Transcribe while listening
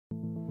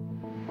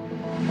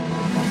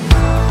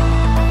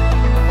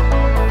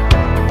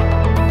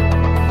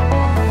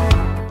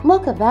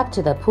Welcome back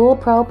to the Pool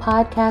Pro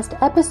Podcast,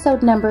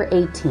 episode number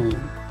 18.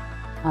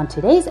 On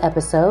today's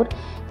episode,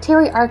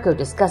 Terry Arco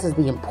discusses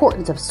the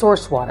importance of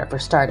source water for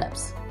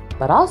startups,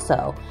 but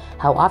also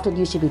how often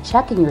you should be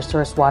checking your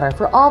source water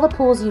for all the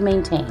pools you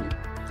maintain.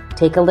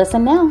 Take a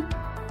listen now.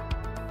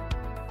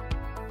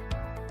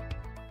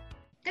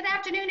 Good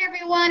afternoon,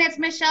 everyone. It's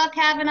Michelle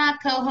Cavanaugh,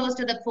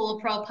 co-host of the Pool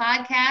Pro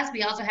Podcast.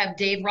 We also have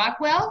Dave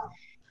Rockwell.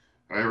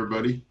 Hi,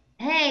 everybody.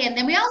 Hey, and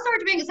then we also are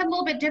doing something a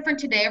little bit different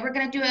today. We're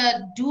going to do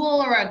a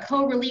dual or a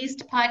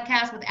co-released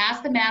podcast with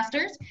Ask the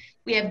Masters.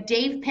 We have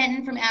Dave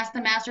Penton from Ask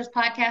the Masters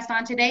podcast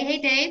on today.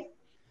 Hey, Dave.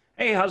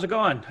 Hey, how's it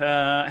going?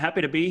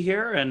 Happy to be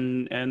here,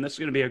 and this is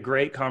going to be a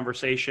great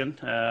conversation.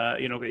 I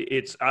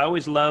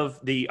always love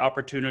the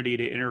opportunity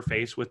to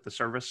interface with the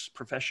service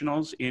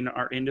professionals in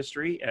our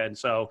industry, and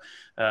so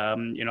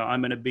I'm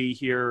going to be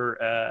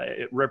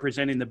here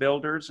representing the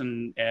builders,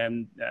 and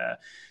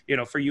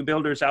for you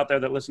builders out there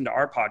that listen to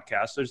our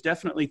podcast, there's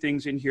definitely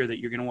things in here that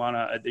you're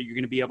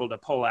going to be able to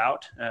pull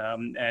out,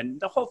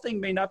 and the whole thing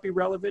may not be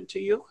relevant to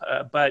you,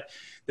 but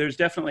there's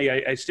definitely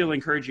I still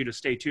encourage you to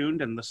stay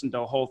tuned and listen to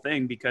the whole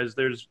thing, because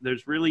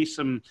there's really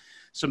some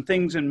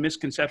things and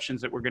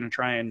misconceptions that we're going to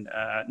try and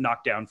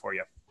knock down for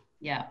you.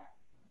 Yeah.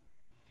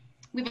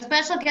 We have a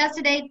special guest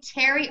today,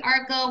 Terry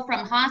Arco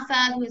from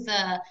HASA, who's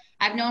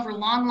I've known for a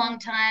long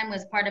time,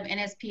 was part of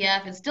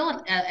NSPF, and still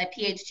a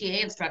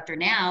PHTA instructor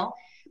now.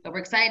 But we're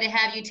excited to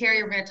have you,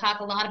 Terry. We're going to talk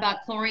a lot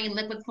about chlorine,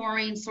 liquid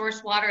chlorine,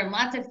 source water, and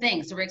lots of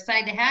things. So we're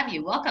excited to have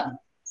you. Welcome.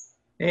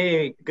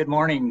 Hey, good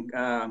morning,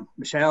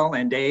 Michelle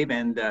and Dave,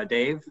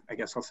 I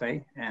guess I'll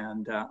say,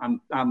 and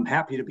I'm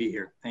happy to be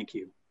here. Thank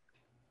you.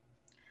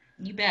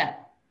 You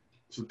bet.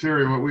 So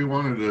Terry, what we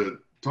wanted to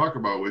talk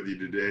about with you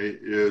today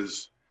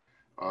is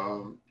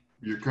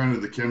you're kind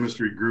of the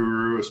chemistry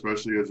guru,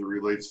 especially as it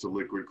relates to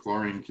liquid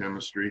chlorine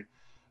chemistry,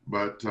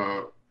 but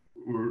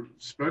we're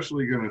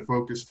especially going to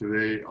focus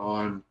today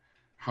on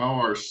how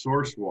our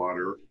source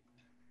water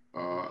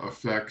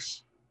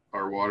affects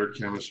our water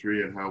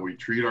chemistry and how we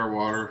treat our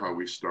water, how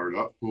we start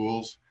up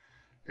pools.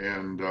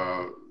 And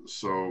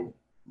so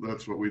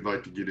that's what we'd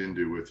like to get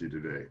into with you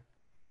today.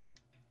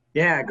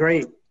 Yeah,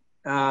 great.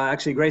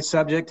 Actually, great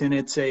subject. And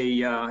it's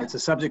a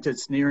subject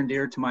that's near and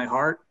dear to my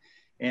heart.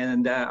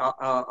 And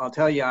I'll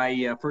tell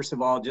you, first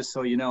of all, just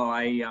so you know,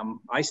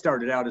 I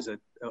started out as a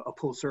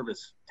pool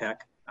service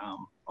tech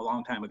a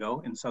long time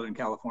ago in Southern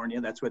California.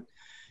 That's what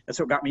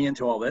got me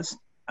into all this.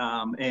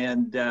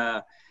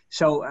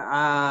 So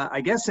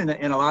I guess in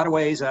a lot of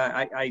ways,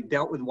 I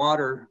dealt with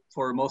water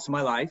for most of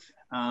my life.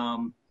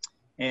 I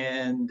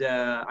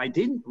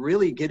didn't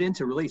really get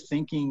into really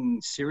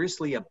thinking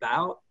seriously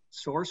about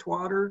source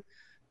water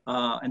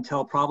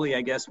until probably,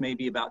 I guess,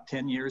 maybe about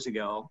 10 years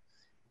ago.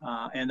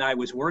 And I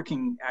was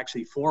working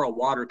actually for a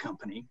water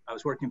company. I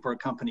was working for a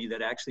company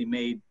that actually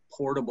made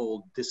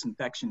portable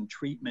disinfection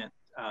treatment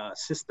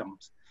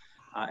systems.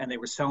 And they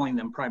were selling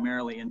them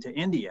primarily into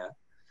India.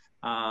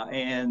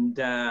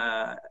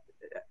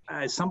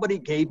 Somebody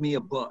gave me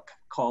a book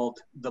called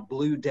The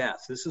Blue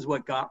Death. This is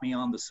what got me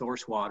on the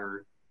source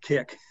water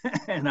kick.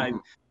 And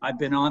I've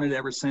been on it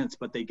ever since,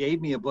 but they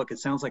gave me a book. It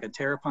sounds like a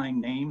terrifying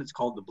name. It's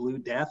called The Blue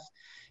Death.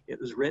 It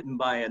was written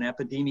by an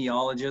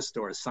epidemiologist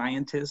or a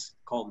scientist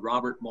called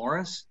Robert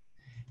Morris.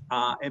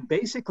 And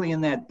basically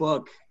in that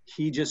book,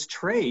 he just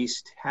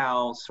traced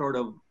how sort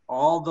of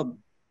all the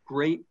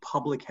great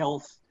public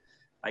health,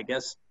 I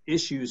guess,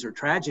 issues or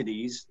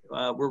tragedies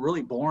were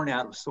really born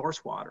out of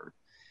source water.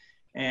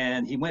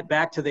 And he went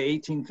back to the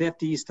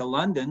 1850s to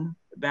London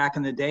back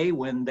in the day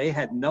when they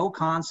had no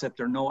concept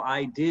or no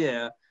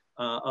idea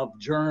of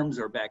germs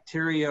or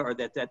bacteria or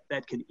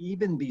that could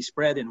even be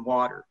spread in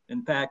water.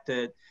 In fact,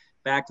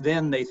 back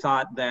then they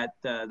thought that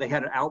they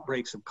had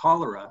outbreaks of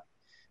cholera,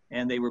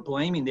 and they were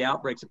blaming the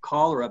outbreaks of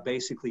cholera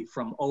basically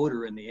from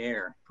odor in the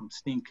air, from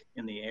stink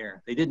in the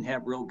air. They didn't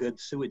have real good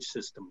sewage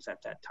systems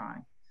at that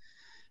time.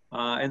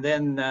 And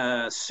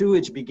then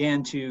sewage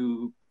began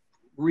to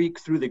reek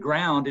through the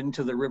ground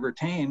into the River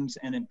Thames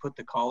and then put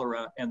the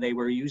cholera, and they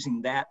were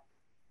using that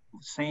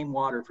same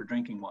water for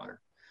drinking water.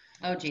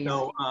 Oh, geez.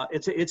 So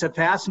it's a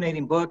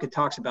fascinating book. It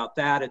talks about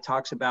that. It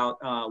talks about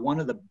one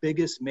of the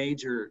biggest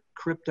major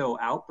crypto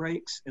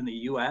outbreaks in the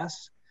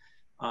U.S.,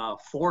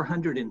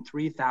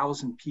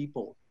 403,000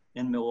 people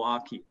in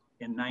Milwaukee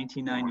in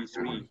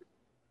 1993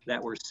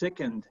 that were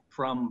sickened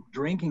from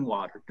drinking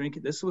water.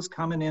 This was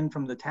coming in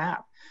from the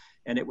tap.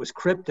 And it was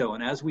crypto.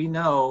 And as we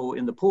know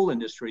in the pool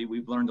industry,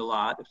 we've learned a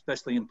lot,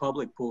 especially in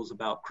public pools,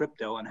 about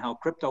crypto and how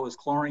crypto is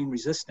chlorine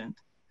resistant.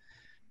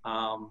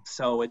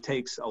 So it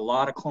takes a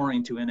lot of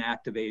chlorine to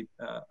inactivate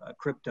a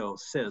crypto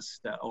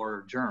cyst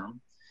or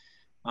germ.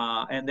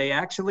 And they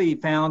actually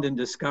found and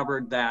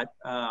discovered that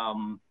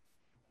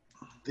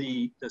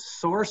the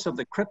source of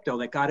the crypto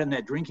that got in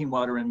that drinking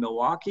water in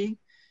Milwaukee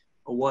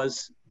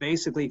was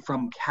basically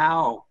from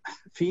cow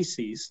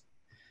feces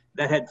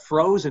that had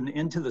frozen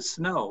into the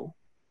snow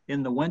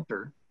in the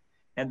winter.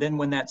 And then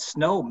when that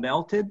snow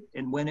melted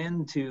and went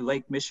into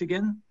Lake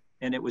Michigan,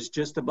 and it was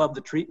just above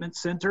the treatment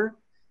center,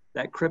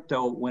 that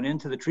crypto went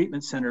into the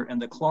treatment center,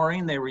 and the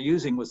chlorine they were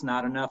using was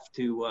not enough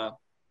to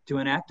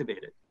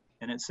inactivate it,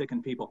 and it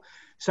sickened people.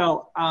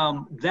 So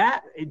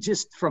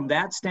just from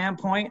that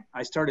standpoint,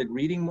 I started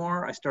reading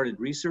more. I started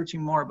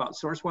researching more about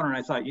source water, and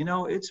I thought,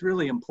 it's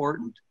really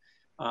important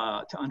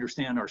to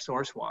understand our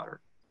source water.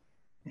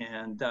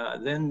 And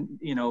then,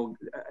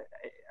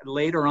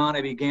 later on,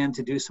 I began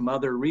to do some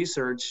other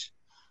research,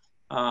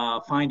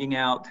 finding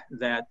out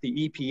that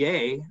the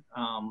EPA,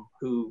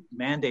 who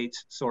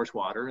mandates source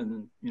water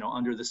and,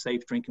 under the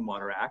Safe Drinking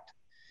Water Act,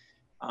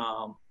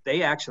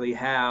 they actually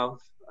have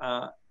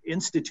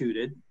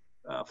instituted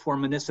for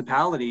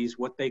municipalities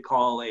what they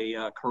call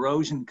a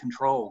corrosion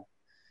control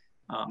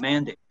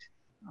mandate.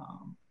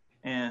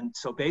 And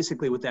so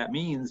basically what that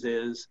means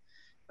is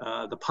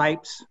the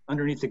pipes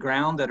underneath the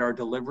ground that are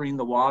delivering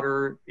the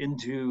water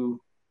into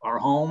our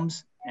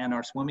homes and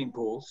our swimming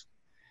pools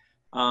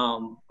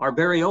are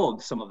very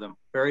old. Some of them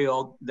very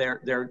old.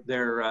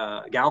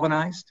 They're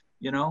galvanized.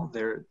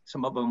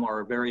 Some of them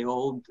are very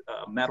old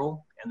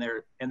metal,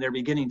 and they're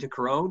beginning to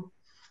corrode.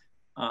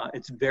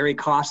 It's very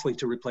costly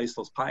to replace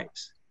those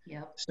pipes.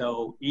 Yep.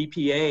 So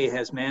EPA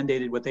has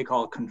mandated what they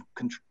call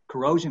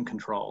corrosion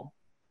control,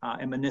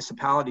 and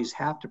municipalities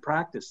have to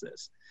practice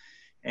this.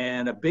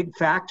 And a big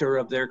factor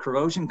of their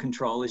corrosion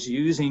control is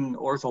using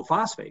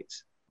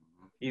orthophosphates,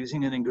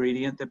 using an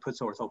ingredient that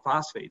puts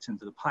orthophosphates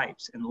into the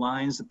pipes and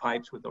lines the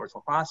pipes with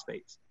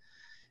orthophosphates.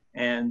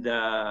 And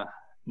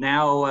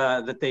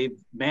now that they've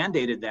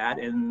mandated that,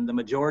 and the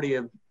majority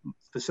of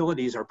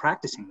facilities are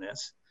practicing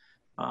this,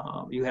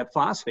 you have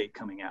phosphate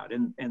coming out.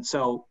 And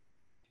so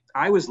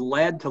I was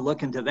led to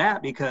look into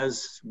that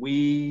because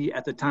we,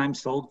 at the time,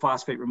 sold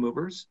phosphate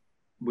removers.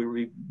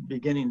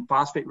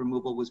 Phosphate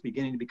removal was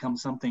beginning to become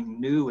something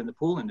new in the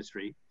pool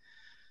industry.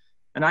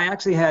 And I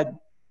actually had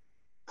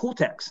pool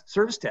techs,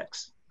 service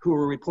techs, who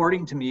were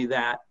reporting to me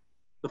that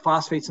the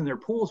phosphates in their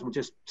pools were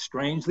just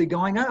strangely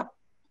going up.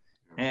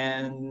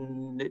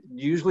 And it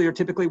usually or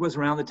typically was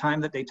around the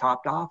time that they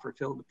topped off or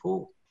filled the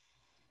pool.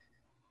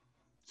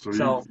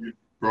 So you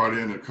brought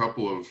in a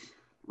couple of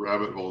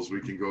rabbit holes we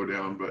can go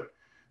down, but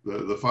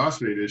the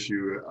phosphate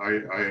issue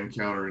I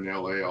encounter in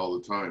LA all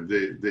the time.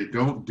 They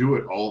don't do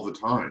it all the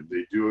time.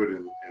 They do it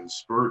in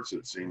spurts,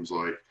 it seems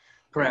like.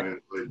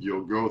 Correct. And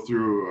you'll go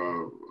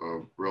through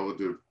a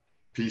relative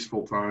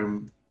peaceful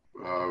time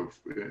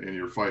in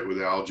your fight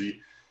with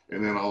algae,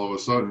 and then all of a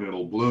sudden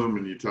it'll bloom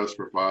and you test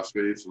for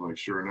phosphates, and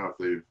sure enough,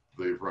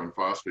 they've run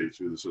phosphate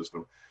through the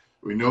system.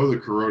 We know the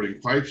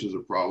corroding pipes is a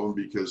problem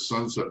because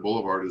Sunset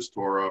Boulevard is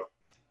tore up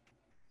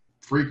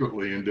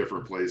frequently in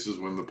different places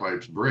when the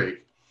pipes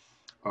break.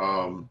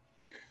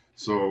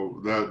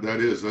 So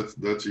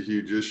that's a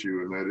huge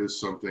issue, and that is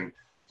something.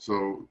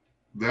 So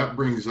that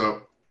brings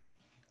up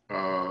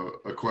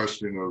a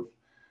question of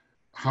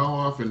how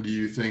often do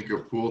you think a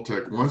pool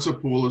tech, once a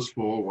pool is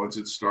full, once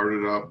it's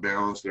started up,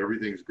 balanced,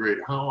 everything's great,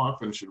 how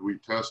often should we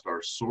test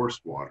our source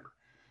water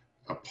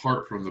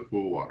apart from the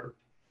pool water?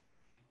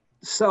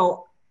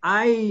 So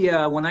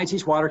when I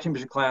teach water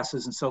temperature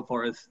classes and so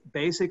forth,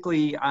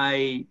 basically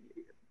my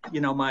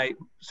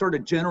sort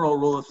of general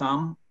rule of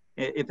thumb,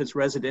 if it's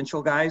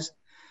residential guys,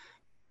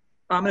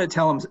 I'm going to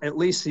tell them at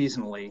least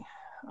seasonally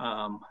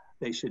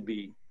they should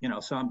be,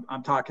 so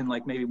I'm talking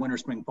like maybe winter,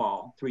 spring,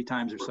 fall, 3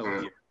 times or so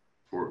a year.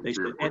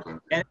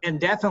 And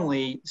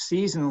definitely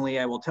seasonally,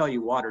 I will tell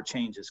you water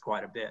changes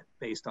quite a bit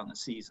based on the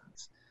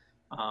seasons.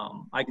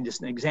 I can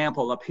just, an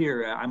example up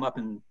here, I'm up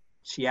in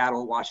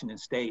Seattle, Washington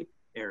State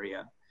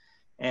area.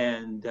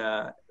 And,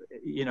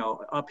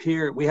 up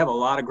here, we have a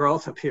lot of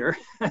growth up here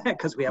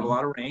because we have a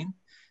lot of rain.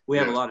 We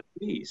have a lot of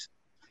trees.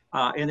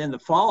 And in the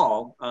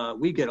fall,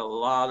 we get a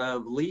lot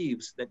of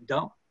leaves that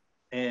dump.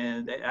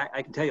 And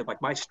I can tell you,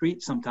 like my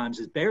street sometimes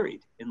is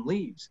buried in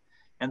leaves.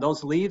 And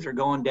those leaves are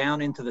going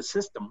down into the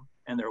system,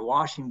 and they're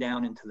washing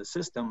down into the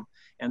system.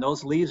 And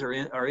those leaves are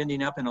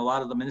ending up in a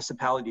lot of the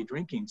municipality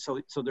drinking. So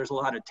there's a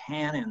lot of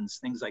tannins,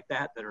 things like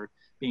that are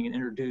being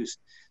introduced.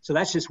 So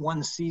that's just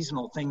one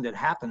seasonal thing that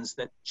happens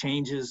that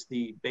changes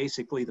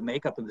basically the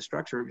makeup and the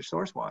structure of your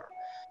source water.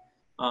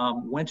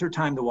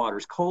 Wintertime, the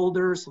water's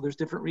colder, so there's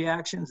different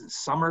reactions. In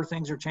summer,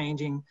 things are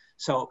changing.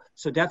 So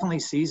definitely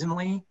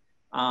seasonally.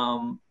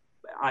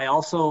 I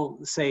also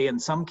say in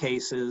some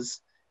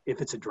cases, if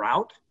it's a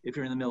drought, if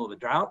you're in the middle of a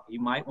drought, you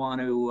might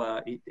want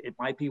to, it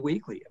might be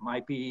weekly, it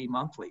might be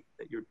monthly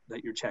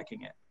that you're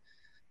checking it,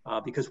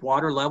 because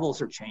water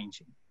levels are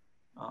changing.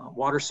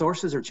 Water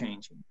sources are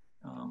changing.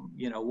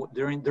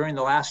 During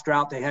the last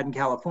drought they had in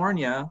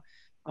California,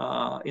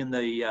 in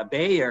the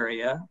Bay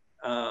Area,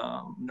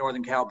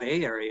 Northern Cal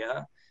Bay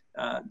Area,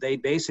 they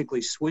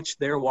basically switched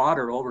their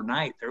water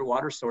overnight. Their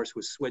water source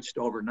was switched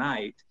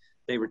overnight.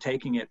 They were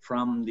taking it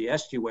from the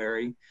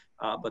estuary,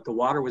 but the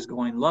water was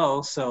going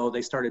low, so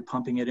they started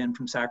pumping it in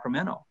from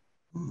Sacramento.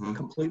 Mm-hmm.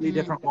 Completely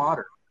different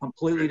water,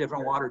 completely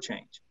different water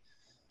change.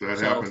 That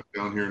happens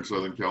down here in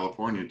Southern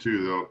California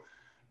too, though.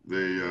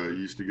 They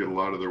used to get a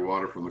lot of their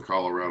water from the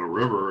Colorado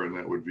River, and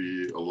that would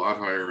be a lot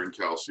higher in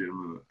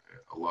calcium,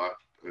 a lot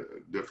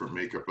different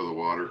makeup of the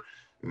water.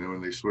 And then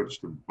when they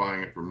switch to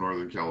buying it from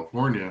Northern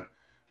California,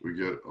 we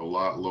get a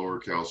lot lower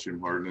calcium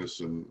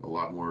hardness and a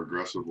lot more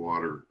aggressive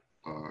water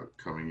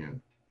coming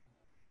in.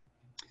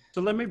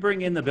 So let me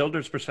bring in the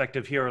builder's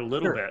perspective here a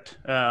little bit.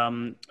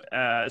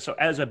 So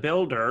as a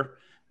builder,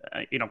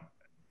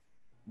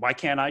 why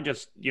can't I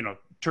just,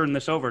 turn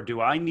this over?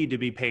 Do I need to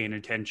be paying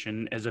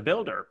attention as a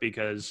builder?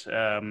 Because,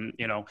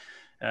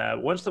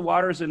 once the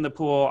water's in the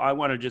pool, I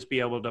want to just be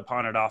able to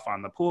pawn it off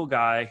on the pool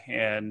guy.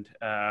 And,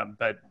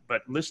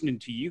 but listening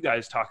to you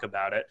guys talk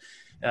about it,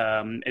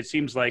 it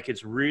seems like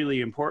it's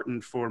really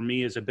important for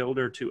me as a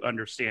builder to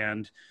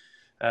understand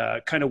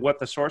kind of what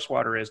the source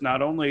water is,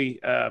 not only,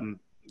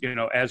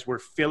 as we're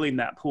filling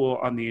that pool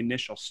on the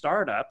initial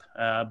startup,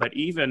 but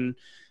even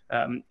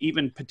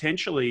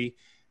potentially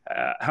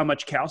how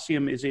much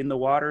calcium is in the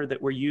water that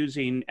we're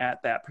using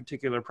at that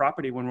particular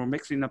property when we're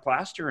mixing the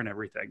plaster and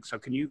everything. So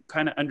can you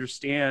kind of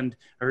understand,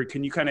 or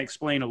can you kind of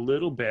explain a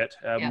little bit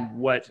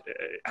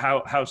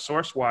how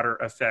source water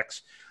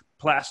affects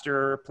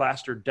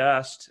plaster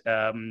dust,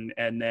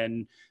 and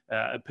then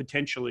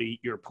potentially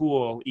your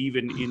pool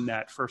even in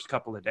that first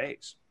couple of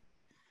days?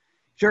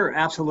 Sure,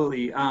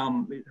 absolutely.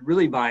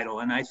 Really vital.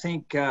 And I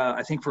think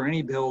for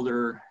any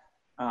builder,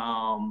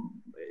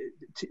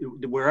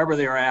 wherever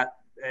they're at,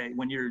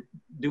 when you're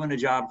doing a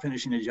job,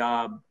 finishing a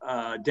job,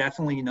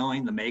 definitely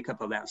knowing the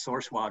makeup of that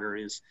source water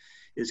is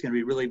going to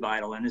be really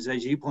vital. And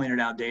as you pointed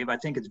out, Dave, I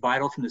think it's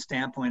vital from the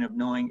standpoint of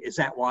knowing, is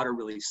that water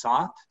really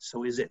soft?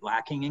 So is it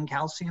lacking in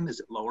calcium? Is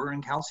it lower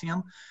in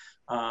calcium?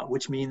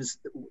 Which means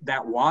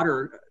that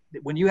water,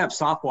 when you have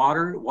soft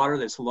water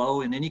that's low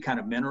in any kind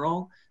of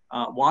mineral,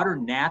 water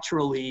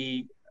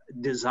naturally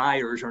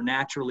desires or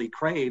naturally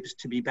craves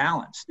to be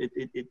balanced.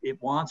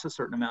 It wants a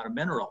certain amount of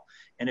mineral.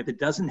 And if it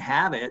doesn't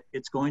have it,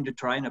 it's going to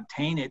try and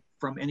obtain it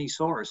from any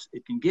source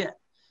it can get.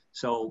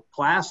 So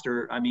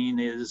plaster,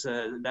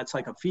 that's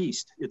like a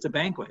feast. It's a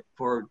banquet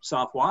for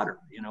soft water,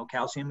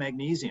 calcium,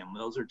 magnesium.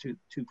 Those are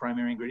two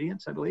primary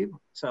ingredients, I believe.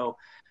 So,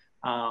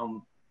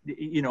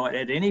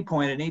 at any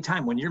point, at any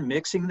time, when you're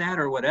mixing that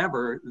or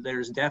whatever,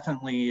 there's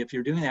definitely, if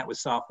you're doing that with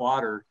soft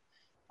water,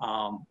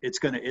 it's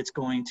going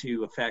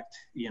to affect,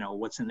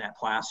 what's in that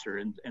plaster.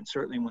 And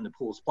certainly when the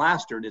pool's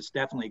plastered, it's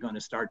definitely going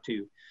to start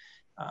to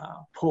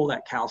pull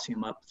that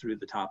calcium up through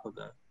the top of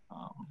the,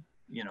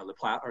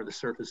 the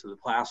surface of the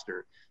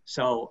plaster.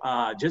 So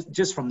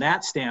just from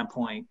that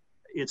standpoint,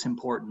 it's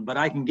important. But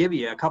I can give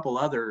you a couple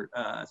other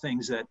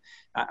things that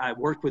I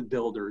work with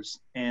builders.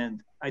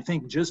 And I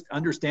think just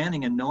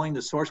understanding and knowing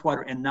the source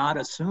water and not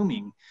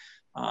assuming.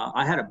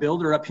 I had a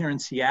builder up here in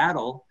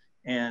Seattle,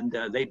 and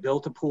they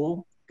built a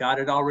pool, got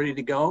it all ready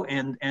to go.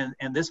 And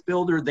this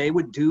builder, they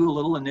would do a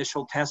little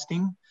initial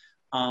testing,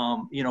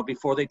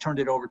 before they turned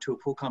it over to a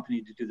pool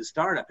company to do the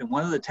startup. And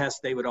one of the tests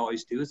they would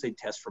always do is they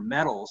test for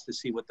metals to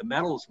see what the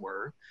metals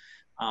were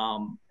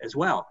as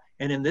well.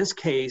 And in this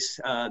case,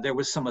 there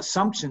was some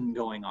assumption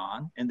going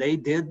on, and they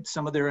did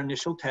some of their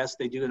initial tests.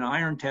 They do an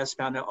iron test,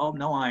 found out, oh,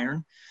 no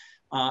iron.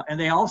 And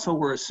they also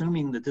were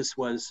assuming that this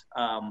was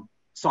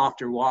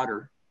softer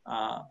water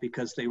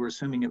because they were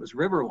assuming it was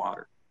river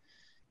water.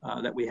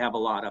 That we have a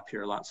lot up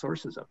here, a lot of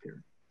sources up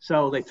here.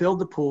 So they filled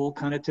the pool,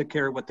 kind of took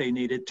care of what they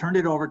needed, turned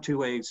it over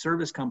to a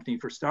service company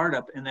for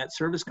startup, and that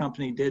service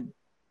company did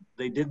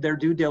their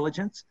due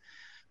diligence.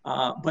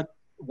 But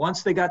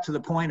once they got to the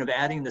point of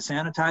adding the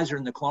sanitizer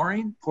and the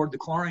chlorine, poured the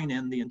chlorine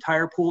in, the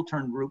entire pool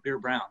turned root beer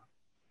brown.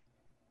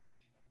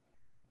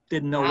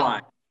 Didn't know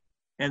why.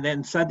 And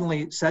then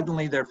suddenly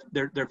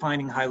they're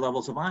finding high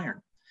levels of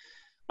iron.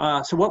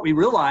 So what we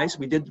realized,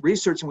 we did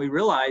research and we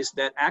realized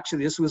that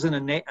actually this was in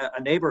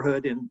a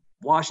neighborhood in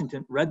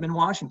Washington, Redmond,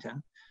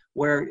 Washington,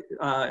 where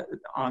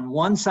on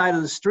one side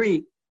of the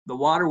street, the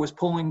water was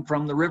pulling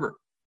from the river,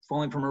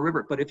 pulling from a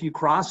river. But if you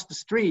crossed the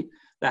street,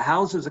 the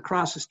houses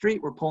across the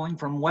street were pulling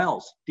from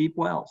wells, deep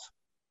wells.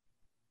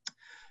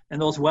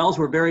 And those wells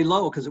were very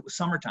low because it was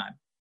summertime.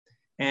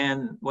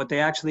 And what they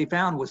actually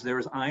found was there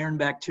was iron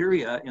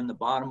bacteria in the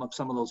bottom of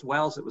some of those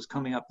wells that was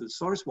coming up to the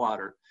source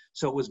water.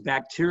 So it was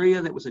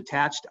bacteria that was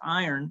attached to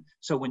iron.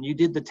 So when you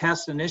did the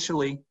test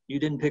initially, you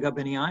didn't pick up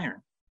any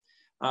iron.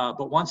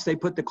 But once they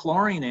put the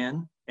chlorine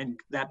in, and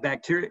that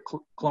bacteria,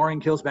 chlorine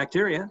kills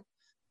bacteria,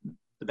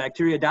 the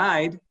bacteria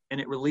died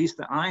and it released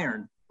the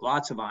iron,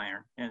 lots of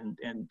iron,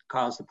 and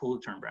caused the pool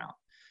to turn brown.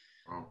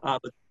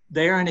 But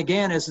there and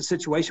again is a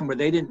situation where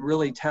they didn't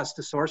really test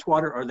the source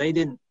water, or they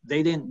didn't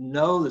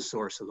know the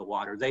source of the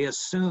water. They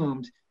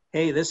assumed,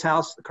 hey, this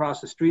house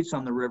across the street's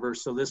on the river,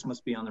 so this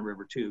must be on the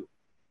river too.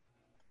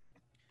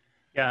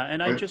 Yeah,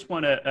 and I just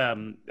want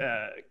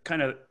to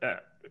kind of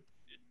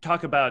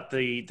talk about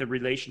the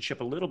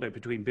relationship a little bit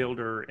between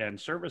builder and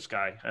service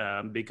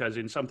guy, because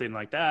in something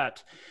like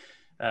that,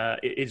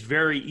 it's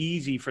very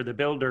easy for the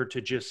builder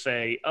to just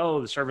say,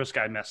 oh, the service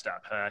guy messed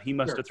up. He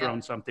must have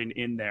thrown something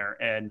in there.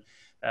 And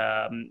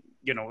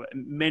you know,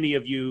 many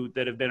of you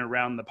that have been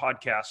around the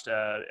podcast,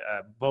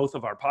 both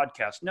of our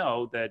podcasts,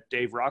 know that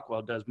Dave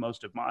Rockwell does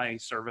most of my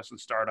service and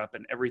startup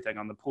and everything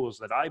on the pools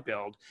that I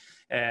build.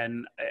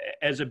 And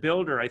as a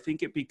builder, I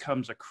think it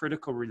becomes a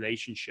critical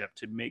relationship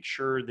to make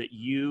sure that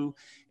you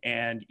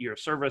and your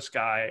service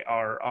guy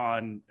are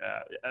on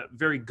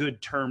very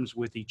good terms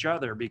with each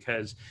other,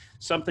 because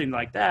something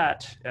like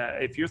that,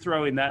 if you're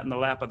throwing that in the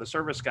lap of the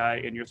service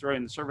guy and you're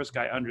throwing the service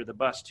guy under the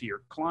bus to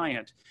your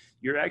client,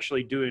 you're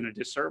actually doing a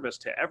disservice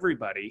to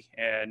everybody.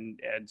 And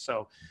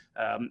so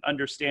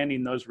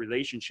understanding those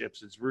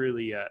relationships is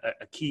really a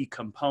key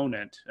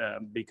component,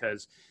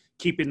 because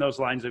keeping those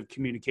lines of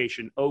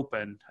communication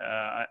open,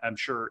 I'm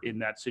sure in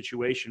that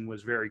situation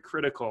was very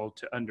critical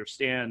to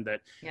understand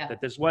that, that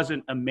this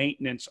wasn't a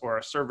maintenance or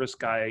a service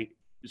guy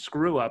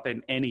screw up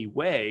in any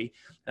way.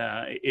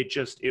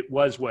 It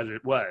was what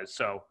it was.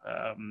 So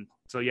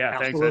yeah,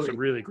 thanks. That's a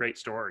really great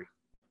story.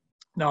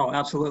 No,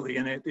 absolutely.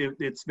 And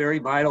it's very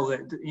vital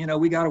that, you know,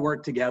 we got to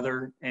work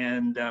together.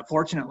 And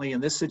fortunately,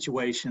 in this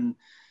situation,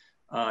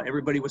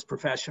 everybody was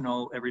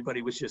professional.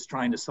 Everybody was just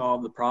trying to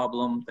solve the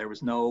problem. There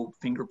was no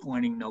finger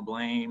pointing, no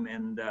blame.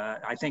 And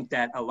I think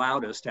that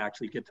allowed us to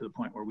actually get to the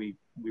point where we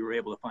were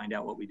able to find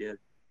out what we did.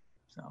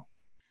 So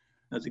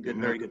that's a good,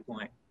 very good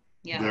point.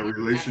 Yeah, that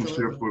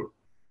relationship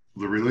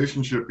the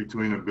relationship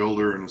between a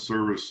builder and a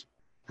service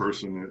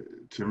person,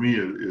 to me,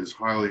 is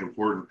highly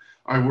important.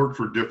 I work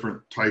for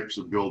different types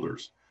of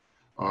builders.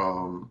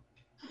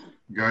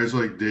 Guys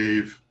like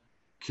Dave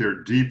care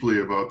deeply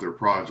about their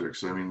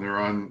projects. I mean, they're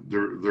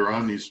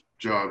on these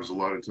jobs a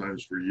lot of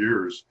times for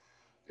years,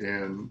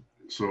 and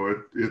so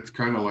it's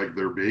kind of like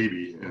their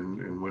baby.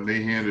 And when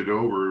they hand it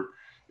over,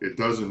 it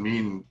doesn't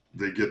mean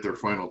they get their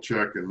final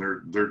check and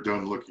they're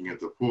done looking at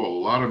the pool.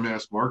 A lot of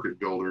mass market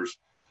builders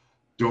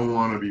don't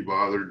want to be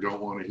bothered,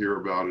 don't want to hear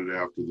about it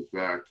after the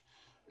fact.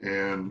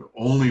 And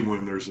only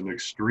when there's an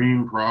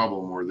extreme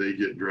problem where they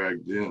get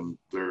dragged in,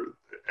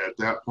 at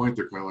that point,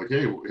 they're kind of like,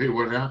 hey,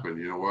 what happened?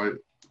 You know what?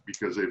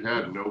 Because they've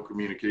had no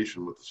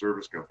communication with the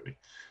service company.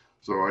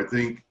 So I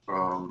think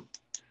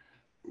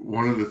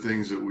one of the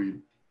things that we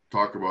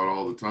talk about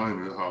all the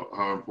time is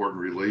how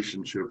important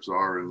relationships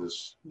are in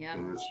this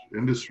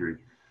industry.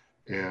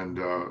 And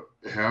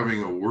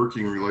having a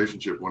working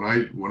relationship. When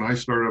I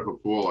start up a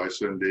pool, I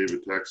send Dave a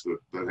text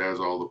that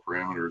has all the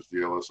parameters, the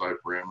LSI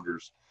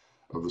parameters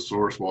of the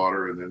source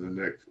water, and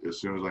then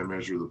as soon as I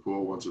measure the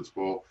pool, once it's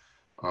full,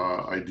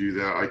 I do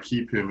that. I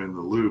keep him in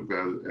the loop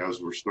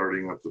as we're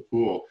starting up the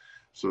pool,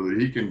 so that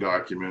he can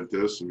document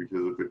this. And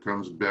because if it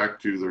comes back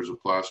to there's a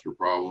plaster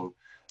problem,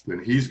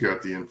 then he's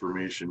got the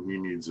information he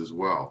needs as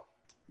well.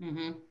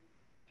 Mm-hmm.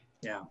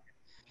 Yeah.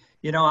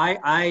 You know,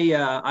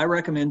 I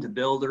recommend to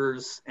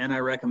builders, and I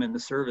recommend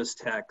to service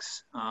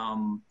techs,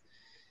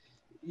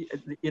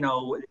 you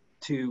know,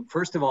 to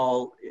first of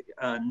all,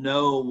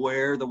 know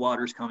where the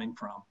water's coming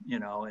from, you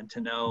know, and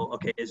to know,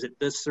 okay, is it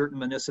this certain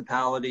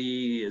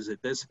municipality? Is it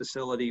this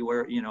facility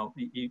where, you know,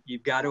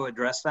 you've got to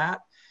address that.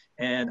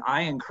 And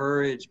I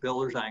encourage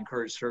builders, I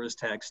encourage service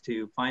techs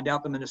to find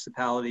out the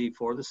municipality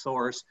for the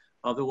source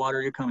of the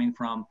water you're coming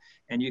from.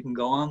 And you can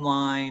go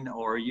online,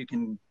 or you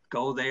can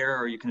go there,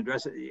 or you can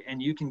address it,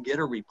 and you can get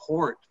a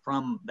report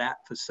from that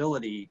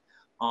facility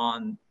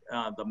on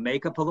the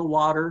makeup of the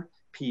water,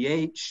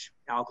 pH,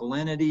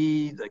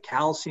 alkalinity, the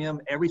calcium,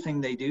 everything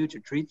they do to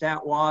treat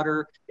that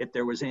water, if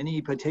there was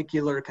any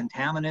particular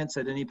contaminants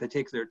at any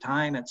particular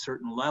time at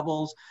certain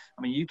levels.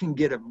 I mean, you can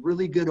get a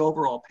really good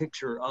overall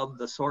picture of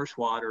the source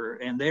water,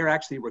 and they're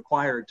actually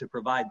required to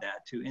provide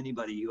that to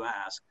anybody you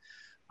ask.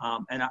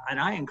 And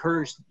I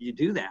encourage you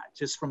do that,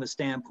 just from a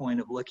standpoint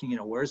of looking, you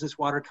know, where's this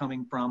water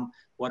coming from?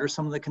 What are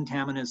some of the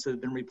contaminants that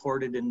have been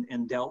reported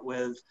and dealt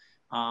with?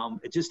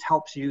 It just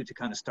helps you to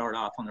kind of start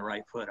off on the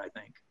right foot, I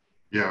think.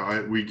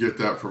 Yeah, we get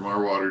that from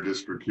our water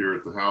district here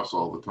at the house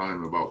all the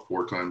time. About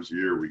 4 times a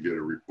year, we get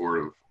a report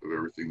of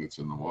everything that's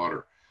in the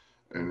water.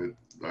 And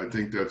I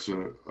think that's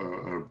an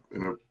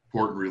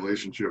important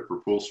relationship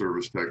for full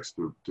service techs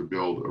to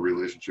build a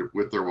relationship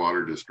with their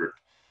water district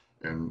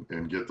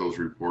and get those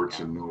reports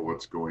and know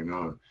what's going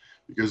on.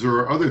 Because there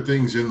are other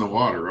things in the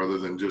water other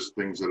than just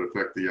things that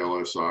affect the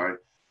LSI.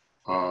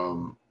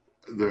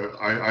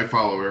 I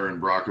follow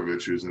Erin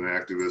Brockovich, who's an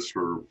activist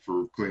for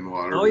clean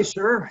water. Oh,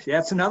 sure. Yeah,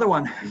 that's another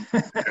one.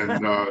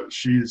 And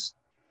she's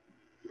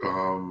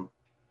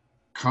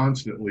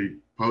constantly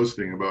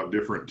posting about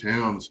different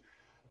towns.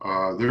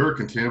 There are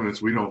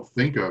contaminants we don't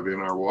think of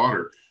in our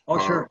water. Oh,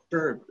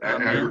 sure.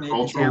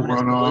 Agricultural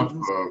runoff,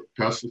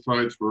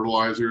 pesticides,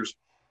 fertilizers,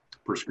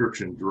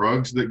 prescription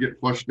drugs that get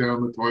flushed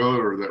down the toilet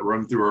or that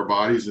run through our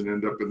bodies and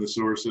end up in the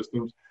sewer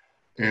systems.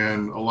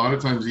 And a lot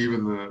of times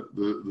even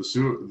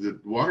the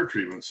water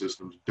treatment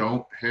systems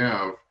don't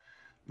have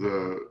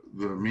the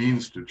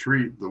means to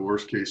treat the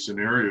worst case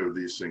scenario of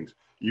these things.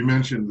 You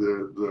mentioned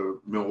the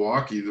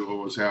Milwaukee, that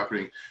what was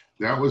happening.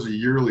 That was a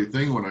yearly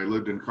thing when I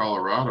lived in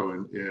Colorado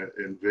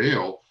in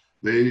Vail.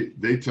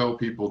 They tell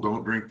people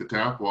don't drink the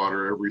tap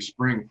water every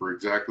spring for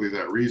exactly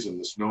that reason.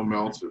 The snow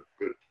melts, it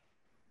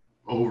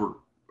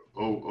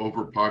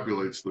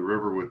overpopulates the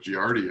river with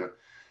giardia.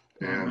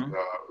 and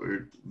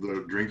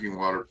the drinking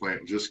water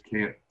plant just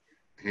can't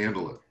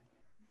handle it.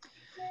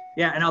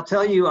 Yeah, and I'll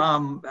tell you,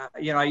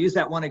 I use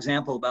that one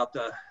example about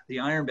the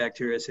iron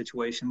bacteria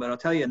situation, but I'll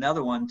tell you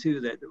another one too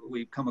that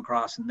we've come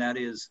across, and that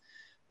is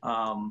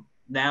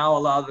now a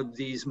lot of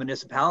these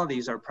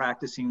municipalities are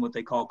practicing what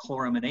they call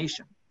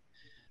chloramination.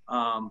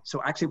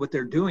 So actually what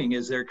they're doing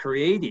is they're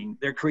creating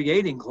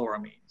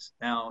chloramines.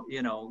 Now,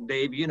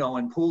 Dave,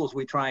 in pools,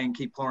 we try and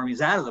keep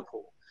chloramines out of the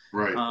pool.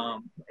 Right.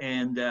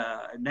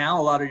 Now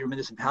a lot of your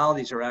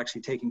municipalities are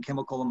actually taking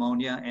chemical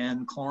ammonia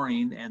and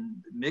chlorine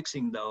and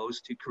mixing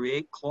those to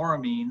create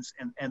chloramines.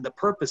 And the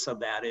purpose of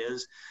that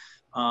is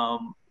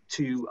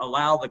to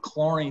allow the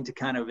chlorine to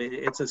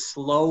it's a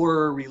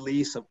slower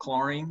release of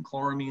chlorine.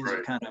 Chloramines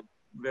are kind of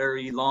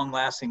very long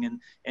lasting.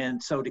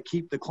 And so to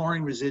keep the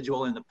chlorine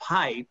residual in the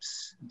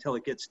pipes until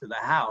it gets to the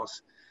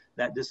house,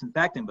 that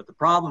disinfectant. But the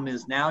problem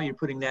is now you're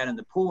putting that in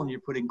the pool and you're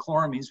putting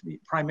chloramines,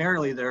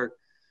 primarily they're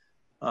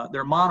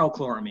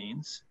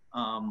monochloramines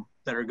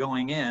that are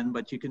going in,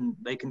 but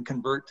they can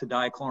convert to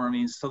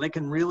dichloramines. So they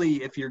can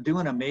really, if you're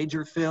doing a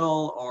major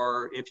fill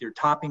or if you're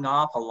topping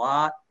off a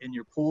lot in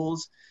your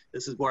pools,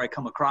 this is where I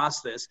come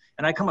across this.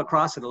 And I come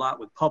across it a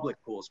lot with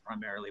public pools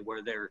primarily,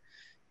 where they're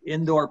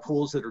indoor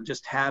pools that are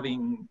just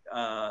having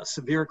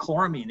severe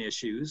chloramine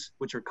issues,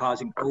 which are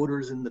causing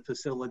odors in the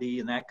facility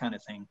and that kind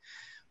of thing.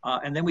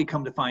 And then we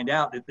come to find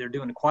out that they're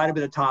doing quite a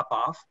bit of top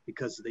off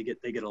because they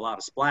get a lot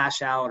of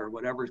splash out or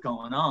whatever's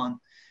going on.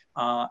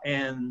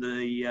 And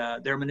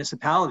their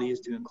municipality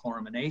is doing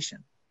chloramination,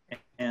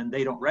 and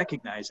they don't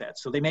recognize that.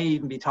 So they may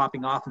even be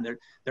topping off and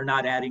they're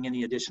not adding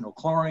any additional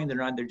chlorine.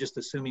 They're just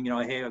assuming,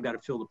 hey, I've got to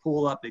fill the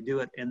pool up. They do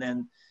it. And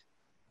then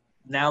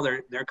now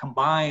their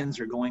combines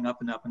are going up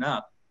and up and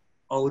up.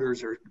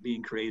 Odors are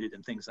being created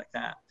and things like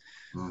that.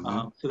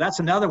 So that's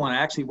another one.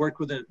 I actually worked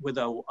with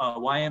a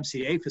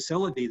YMCA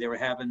facility. They were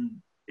having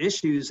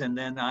issues. And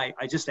then I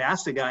just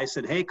asked the guy, I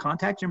said, hey,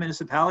 contact your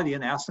municipality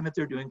and ask them if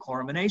they're doing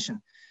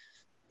chloramination.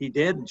 He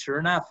did. And sure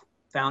enough,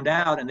 found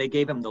out, and they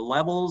gave him the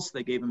levels,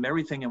 they gave him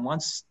everything. And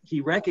once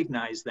he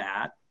recognized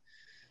that,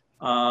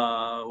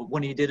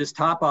 when he did his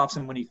top offs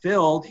and when he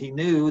filled, he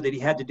knew that he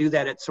had to do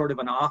that at sort of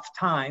an off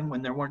time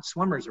when there weren't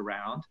swimmers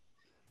around.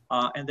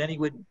 And then he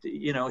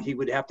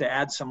would have to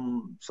add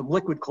some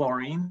liquid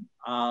chlorine,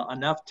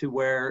 enough to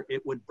where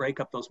it would break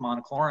up those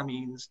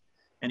monochloramines,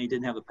 and he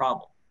didn't have the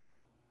problem.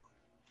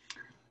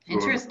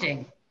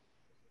 Interesting.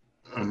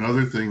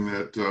 Another thing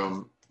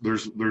that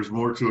there's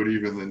more to it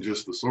even than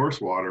just the source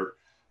water,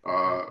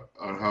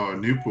 on how a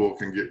new pool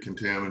can get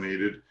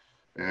contaminated.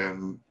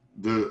 And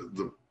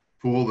the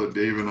pool that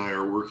Dave and I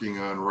are working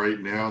on right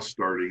now,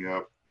 starting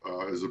up,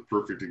 is a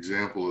perfect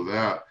example of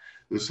that.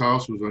 This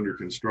house was under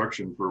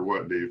construction for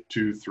what, Dave,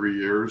 2-3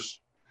 years?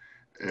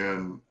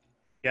 And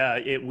yeah,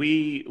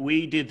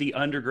 we did the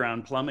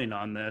underground plumbing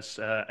on this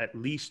at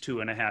least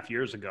 2.5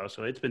 years ago.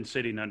 So it's been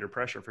sitting under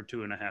pressure for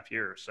 2.5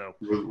 years. So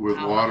with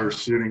water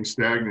sitting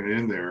stagnant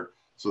in there.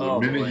 So the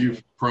minute you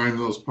prime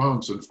those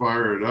pumps and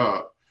fire it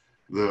up,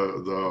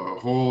 the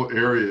whole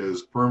area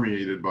is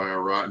permeated by a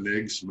rotten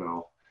egg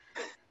smell.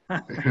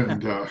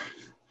 And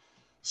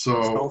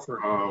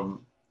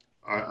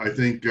I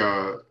think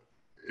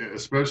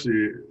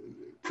especially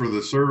for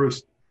the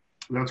service,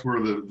 that's where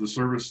the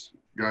service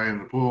guy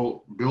and the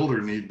pool builder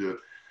need to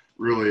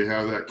really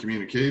have that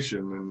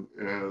communication,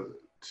 and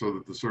so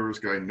that the service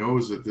guy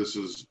knows that this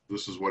is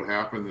what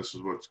happened, this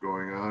is what's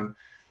going on.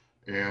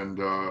 And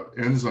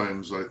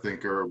enzymes, I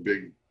think, are a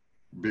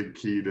big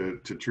key to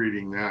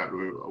treating that.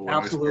 When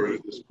Absolutely. I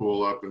started this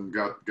pool up and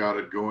got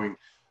it going,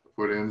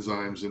 put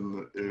enzymes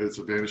in it's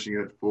a vanishing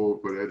edge pool,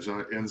 put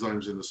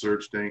enzymes in the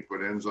surge tank,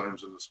 put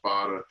enzymes in the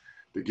spa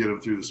to get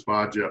them through the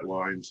spa jet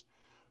lines.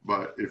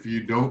 But if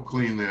you don't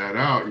clean that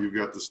out, you've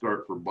got to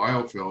start for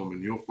biofilm,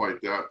 and you'll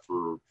fight that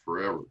for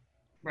forever.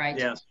 Right.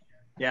 Yes.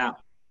 Yeah,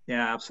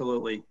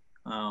 absolutely.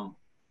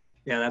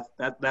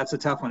 That's a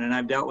tough one. And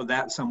I've dealt with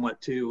that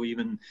somewhat too.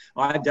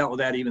 I've dealt with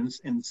that even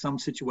in some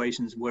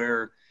situations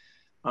where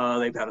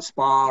they've got a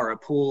spa or a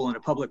pool in a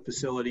public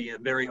facility, a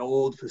very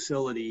old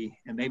facility,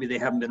 and maybe they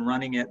haven't been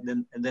running it.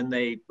 And then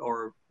they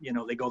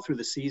go through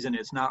the season,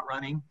 it's not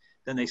running,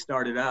 then they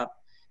start it up.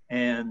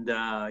 And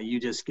you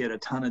just get a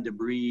ton of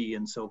debris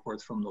and so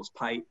forth from those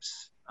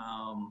pipes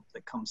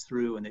that comes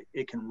through, and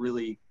it can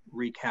really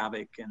wreak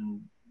havoc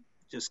and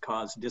just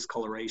cause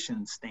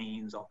discoloration,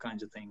 stains, all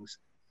kinds of things.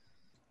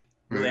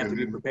 Really have to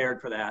be prepared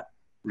for that.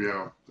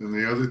 Yeah, and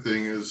the other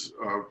thing is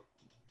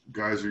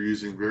guys are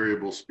using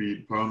variable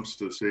speed pumps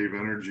to save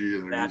energy,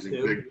 and they're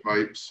using big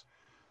pipes.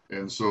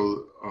 And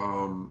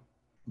so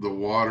the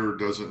water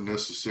doesn't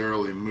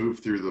necessarily move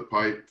through the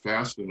pipe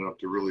fast enough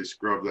to really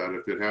scrub that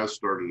if it has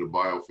started a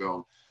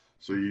biofilm.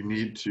 So you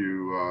need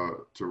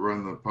to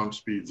run the pump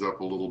speeds up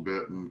a little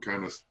bit and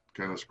kind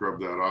of scrub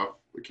that off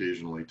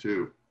occasionally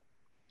too.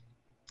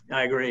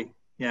 I agree.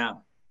 Yeah.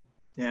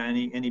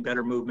 Any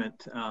better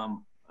movement,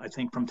 I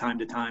think from time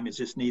to time is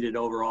just needed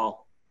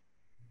overall.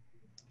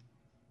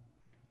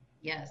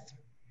 Yes.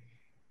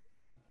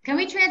 Can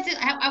we transit?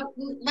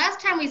 Last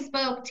time we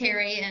spoke,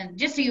 Terry, and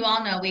just so you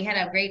all know, we had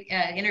a great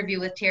interview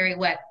with Terry,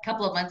 a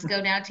couple of months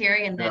ago now,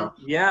 Terry, and then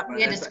yeah,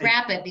 we had to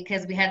scrap it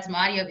because we had some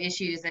audio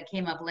issues that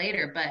came up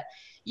later. But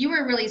you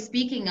were really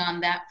speaking on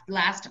that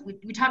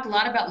we talked a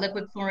lot about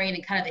liquid chlorine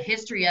and kind of the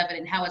history of it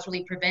and how it's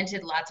really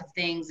prevented lots of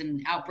things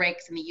and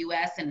outbreaks in the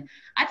U.S. And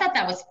I thought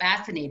that was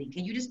fascinating.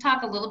 Can you just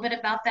talk a little bit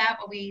about that,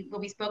 what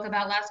we spoke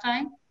about last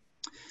time?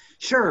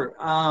 Sure.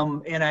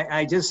 And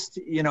I just,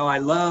 I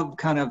love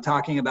kind of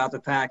talking about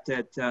the fact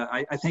that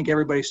I think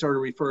everybody sort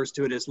of refers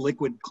to it as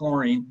liquid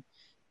chlorine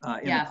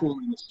in the pool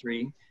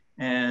industry.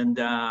 And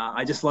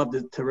I just love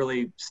to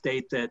really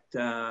state that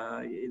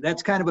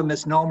that's kind of a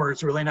misnomer.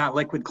 It's really not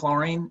liquid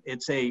chlorine.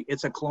 It's a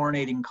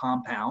chlorinating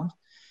compound.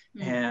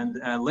 Mm-hmm.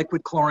 And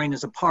liquid chlorine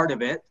is a part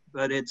of it,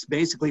 but it's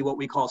basically what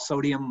we call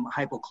sodium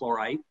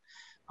hypochlorite.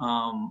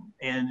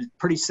 And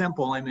pretty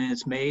simple. I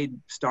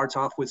mean, starts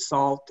off with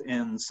salt,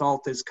 and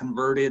salt is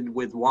converted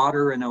with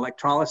water and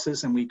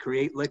electrolysis, and we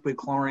create liquid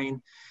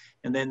chlorine.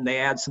 And then they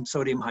add some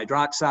sodium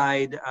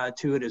hydroxide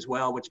to it as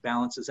well, which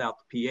balances out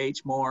the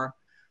pH more.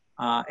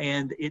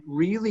 And it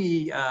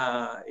really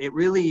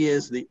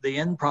is the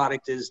end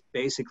product is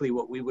basically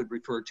what we would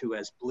refer to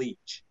as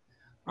bleach.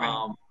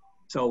 Right.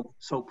 So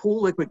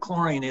pool liquid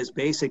chlorine is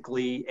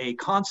basically a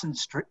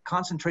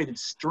concentrated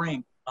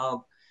strength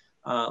of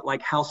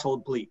like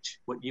household bleach,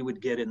 what you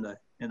would get in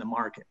the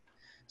market.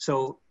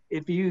 So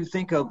if you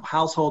think of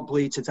household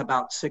bleach, it's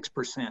about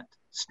 6%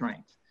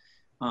 strength.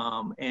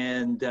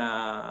 And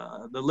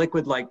the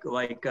liquid, like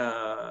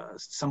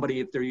somebody,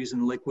 if they're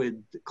using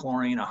liquid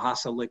chlorine, a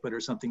Hasa liquid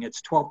or something,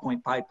 it's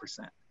 12.5%.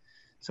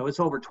 So it's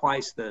over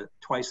twice the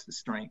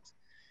strength.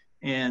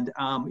 And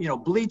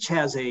bleach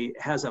has a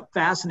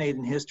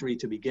fascinating history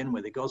to begin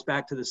with. It goes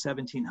back to the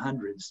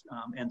 1700s,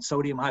 and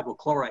sodium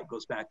hypochlorite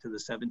goes back to the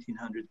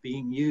 1700s,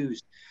 being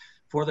used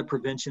for the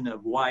prevention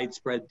of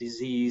widespread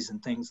disease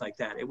and things like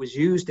that. It was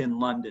used in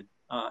London,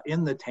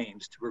 in the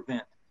Thames, to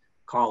prevent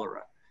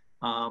cholera.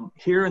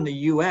 Here in the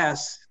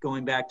U.S.,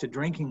 going back to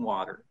drinking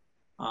water,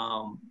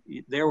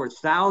 there were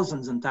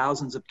thousands and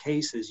thousands of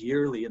cases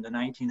yearly in the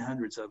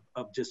 1900s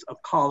of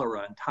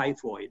cholera and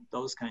typhoid,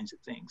 those kinds of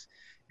things.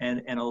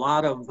 And a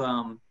lot of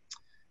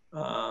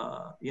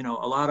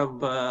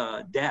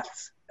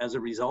deaths as a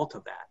result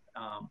of that,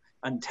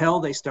 until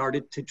they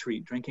started to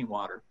treat drinking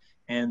water.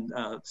 And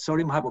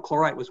sodium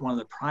hypochlorite was one of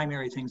the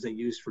primary things they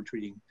used for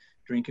treating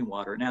drinking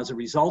water. And as a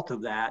result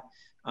of that,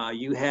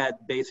 you had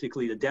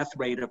basically the death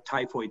rate of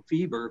typhoid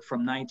fever from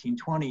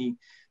 1920,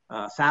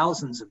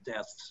 thousands of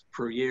deaths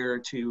per year,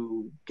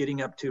 to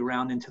getting up to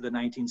around into the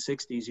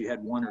 1960s, you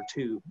had 1 or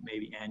 2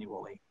 maybe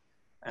annually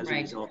as a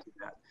result of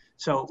that.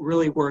 So it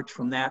really worked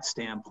from that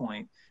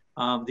standpoint.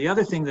 The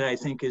other thing that I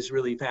think is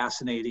really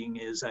fascinating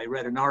is I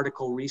read an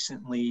article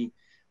recently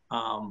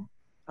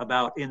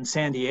about in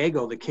San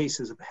Diego, the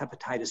cases of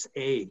hepatitis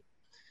A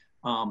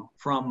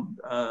from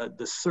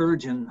the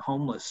surge in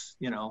homeless.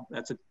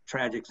 That's a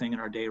tragic thing in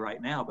our day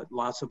right now, but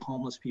lots of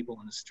homeless people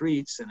in the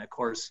streets, and of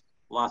course,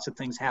 lots of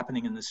things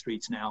happening in the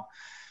streets now.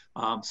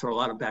 So a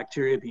lot of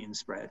bacteria being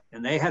spread,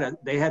 and they had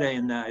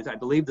in I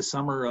believe the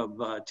summer of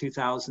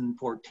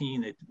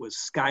 2014, it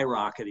was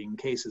skyrocketing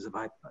cases of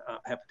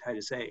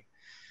hepatitis A.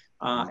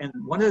 And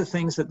one of the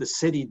things that the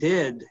city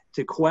did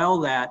to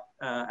quell that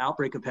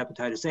outbreak of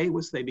hepatitis A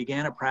was they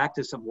began a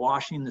practice of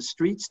washing the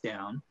streets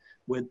down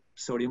with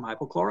sodium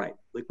hypochlorite,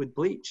 liquid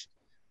bleach,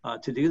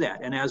 to do that.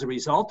 And as a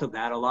result of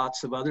that,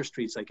 lots of other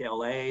streets like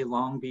LA,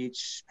 Long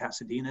Beach,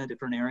 Pasadena,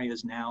 different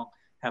areas now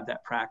have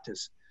that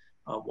practice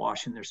of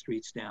washing their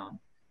streets down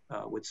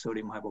with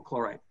sodium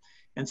hypochlorite.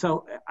 And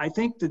so I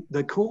think that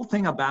the cool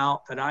thing that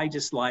I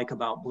just like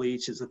about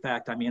bleach is the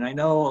fact, I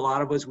know a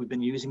lot of us, we've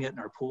been using it in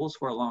our pools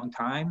for a long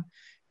time.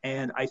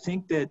 And I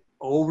think that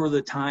over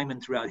the time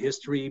and throughout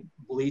history,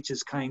 bleach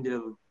is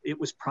it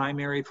was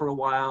primary for a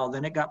while,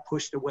 then it got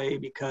pushed away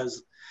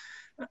because,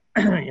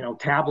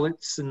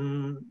 tablets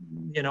and,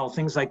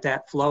 things like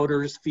that,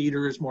 floaters,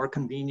 feeders, more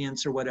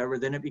convenience or whatever,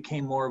 then it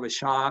became more of a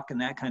shock and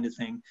that kind of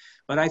thing.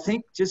 But I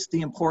think just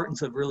the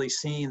importance of really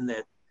seeing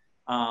that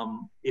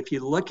if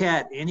you look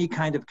at any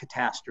kind of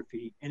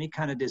catastrophe, any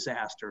kind of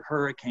disaster,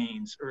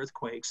 hurricanes,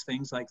 earthquakes,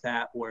 things like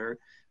that, where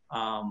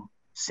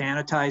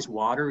sanitized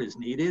water is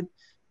needed,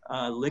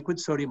 liquid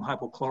sodium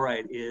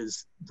hypochlorite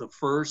is the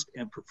first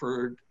and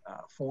preferred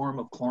form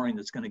of chlorine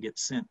that's going to get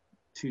sent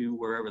to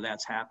wherever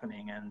that's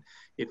happening. And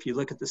if you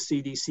look at the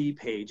CDC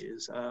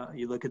pages,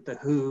 you look at the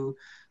WHO,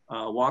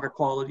 water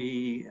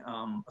quality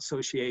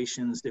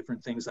associations,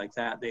 different things like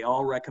that, they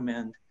all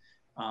recommend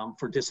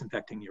for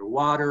disinfecting your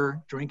water,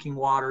 drinking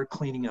water,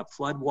 cleaning up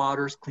flood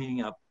waters,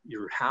 cleaning up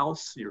your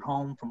house, your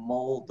home from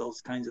mold,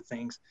 those kinds of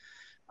things.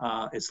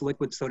 It's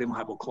liquid sodium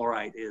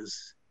hypochlorite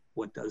is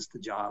what does the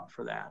job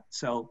for that.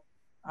 So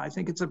I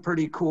think it's a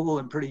pretty cool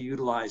and pretty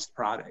utilized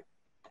product.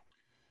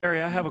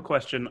 Terry, I have a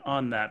question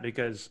on that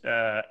because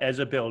as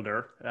a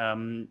builder,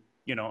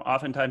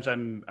 oftentimes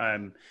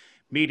I'm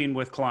meeting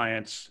with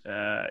clients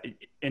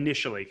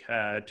initially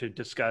to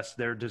discuss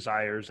their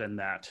desires and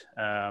that.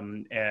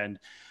 And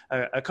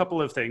a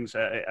couple of things.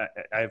 I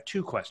have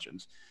two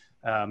questions.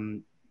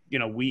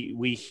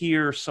 We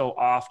hear so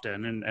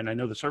often, and I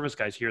know the service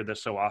guys hear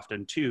this so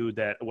often too,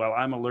 that, well,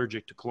 I'm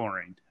allergic to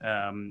chlorine.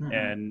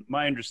 And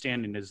my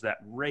understanding is that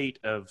rate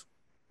of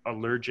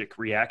allergic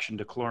reaction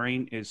to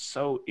chlorine is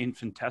so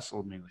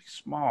infinitesimally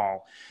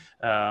small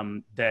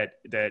that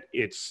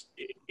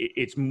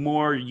it's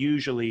more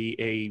usually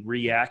a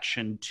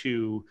reaction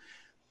to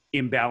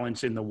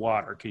imbalance in the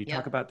water. Can you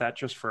talk about that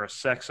just for a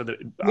sec, so that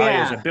I,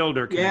 as a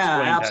builder, can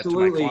explain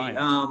absolutely. that to my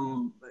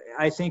clients?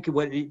 I think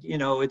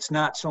it's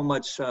not so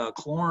much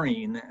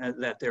chlorine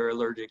that they're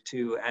allergic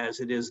to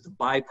as it is the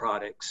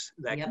byproducts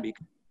that can be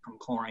from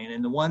chlorine.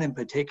 And the one in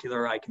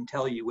particular I can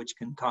tell you, which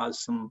can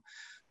cause some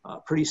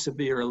pretty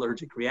severe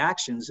allergic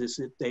reactions, is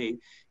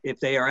if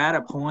they are at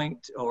a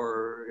point,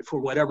 or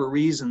for whatever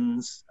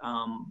reasons,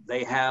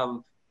 they have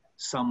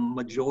some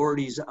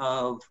majorities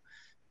of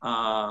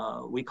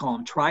we call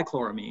them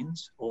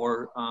trichloramines,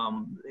 or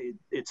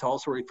it's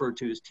also referred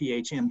to as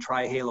THM,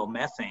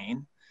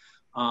 trihalomethane,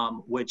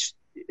 which,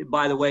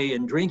 by the way,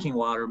 in drinking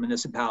water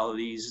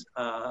municipalities,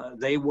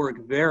 they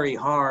work very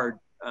hard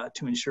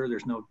to ensure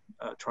there's no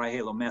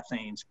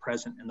trihalomethanes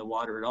present in the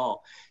water at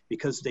all,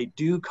 because they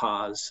do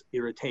cause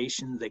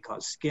irritation, they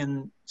cause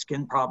skin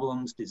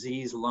problems,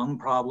 disease, lung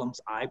problems,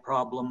 eye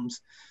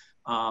problems,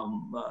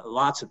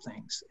 lots of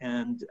things.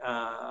 And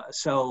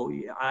so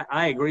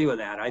I agree with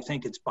that. I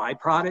think it's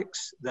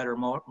byproducts that are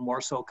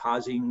more so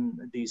causing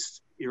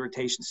these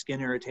irritation,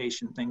 skin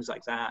irritation, things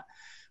like that,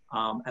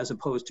 as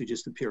opposed to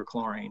just the pure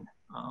chlorine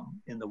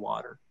in the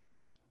water.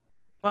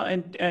 Well,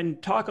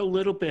 and talk a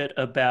little bit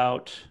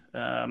about,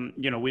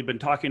 we've been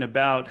talking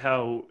about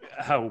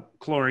how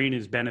chlorine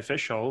is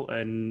beneficial,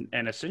 and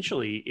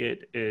essentially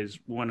it is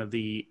one of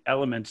the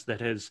elements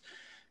that has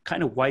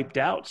kind of wiped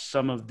out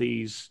some of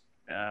these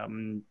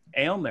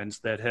ailments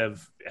that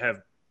have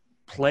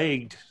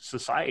plagued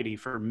society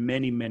for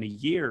many, many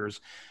years.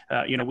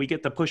 We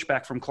get the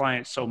pushback from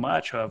clients so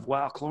much of,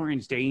 wow,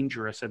 chlorine's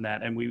dangerous and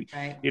that. And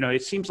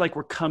it seems like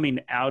we're coming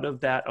out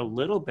of that a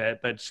little bit,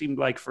 but it seemed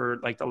like for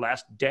like the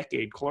last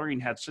decade, chlorine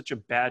had such a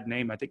bad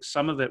name. I think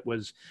some of it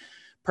was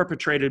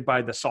perpetrated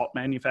by the salt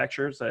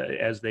manufacturers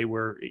as they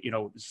were,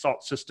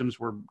 salt systems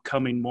were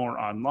coming more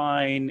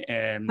online,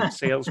 and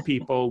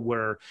salespeople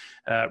were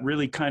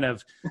really kind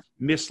of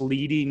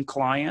misleading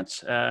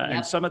clients,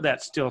 and some of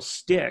that still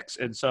sticks.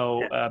 And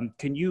so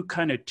can you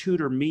kind of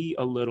tutor me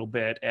a little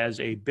bit as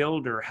a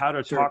builder, how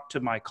to talk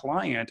to my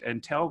client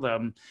and tell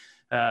them,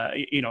 that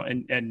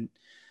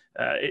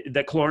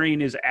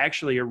chlorine is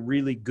actually a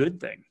really good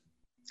thing?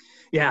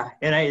 Yeah,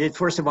 and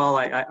first of all,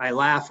 I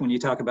laugh when you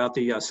talk about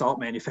the salt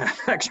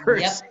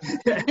manufacturers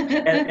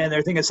and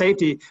their thing of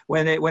safety.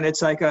 When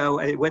it's like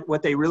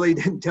what they really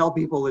didn't tell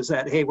people is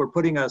that, hey, we're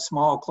putting a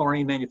small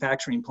chlorine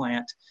manufacturing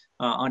plant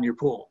on your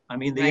pool. I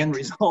mean, the end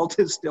result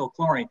is still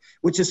chlorine,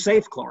 which is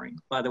safe chlorine,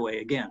 by the way,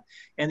 again.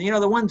 And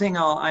the one thing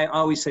I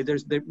always say,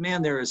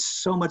 there is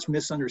so much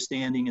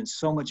misunderstanding and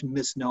so much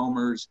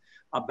misnomers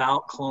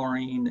about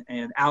chlorine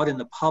and out in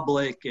the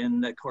public,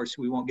 and of course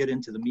we won't get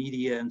into the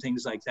media and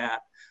things like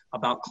that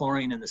about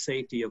chlorine and the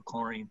safety of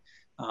chlorine.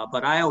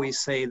 But I always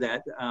say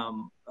that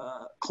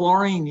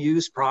chlorine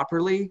used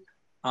properly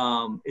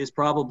is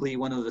probably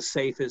one of the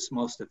safest,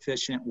 most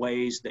efficient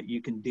ways that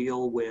you can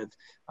deal with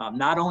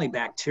not only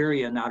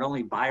bacteria, not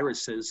only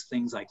viruses,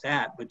 things like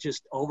that, but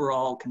just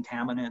overall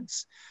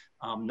contaminants,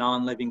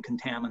 non-living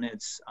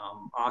contaminants,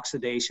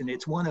 oxidation.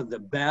 It's one of the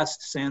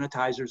best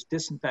sanitizers,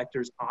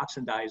 disinfectors,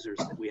 oxidizers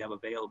that we have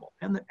available.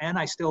 And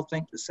I still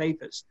think the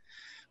safest.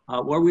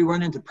 Where we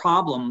run into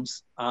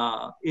problems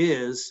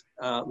is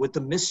with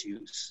the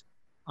misuse,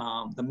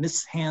 the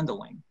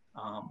mishandling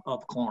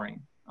of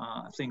chlorine,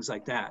 things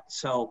like that.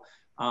 So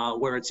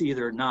where it's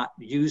either not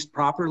used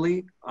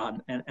properly,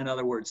 in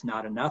other words,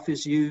 not enough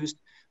is used,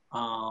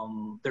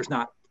 there's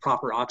not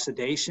proper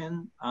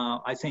oxidation.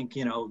 I think,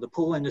 the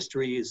pool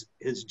industry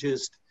is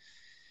just,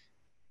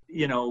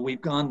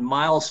 we've gone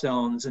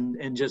milestones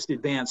and just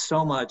advanced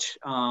so much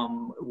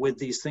with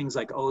these things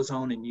like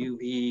ozone and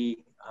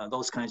UV,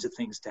 those kinds of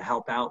things to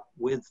help out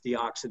with the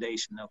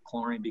oxidation of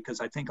chlorine, because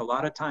I think a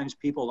lot of times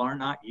people are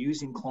not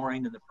using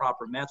chlorine in the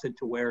proper method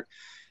to where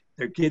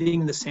they're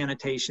getting the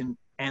sanitation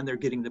and they're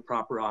getting the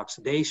proper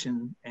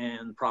oxidation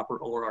and proper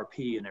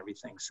ORP and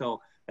everything. So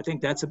I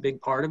think that's a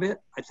big part of it.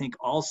 I think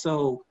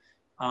also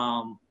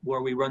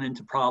where we run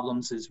into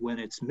problems is when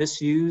it's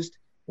misused,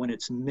 when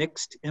it's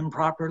mixed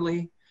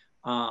improperly.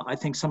 I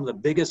think some of the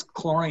biggest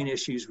chlorine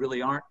issues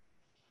really aren't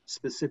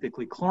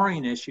specifically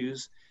chlorine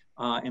issues.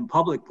 In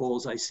public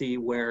pools, I see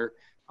where,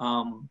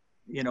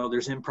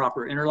 there's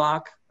improper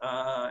interlock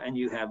and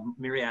you have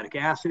muriatic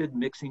acid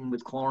mixing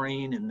with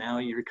chlorine, and now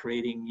you're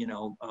creating,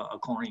 a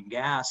chlorine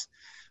gas,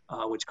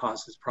 which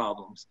causes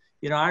problems.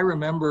 I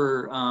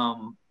remember,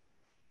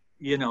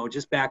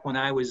 just back when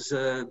I was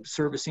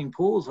servicing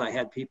pools, I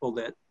had people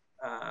that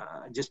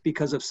just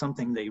because of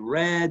something they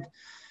read,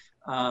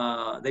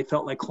 they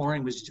felt like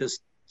chlorine was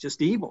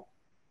just evil.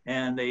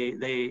 and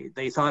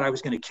they thought I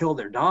was going to kill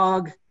their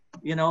dog,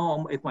 you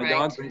know, if my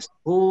dog drinks the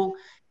pool.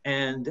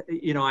 And,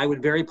 you know, I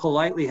would very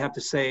politely have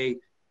to say,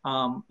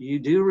 you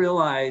do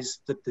realize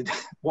that the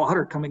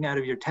water coming out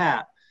of your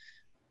tap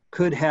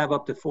could have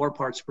up to 4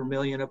 parts per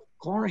million of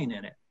chlorine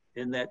in it,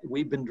 and that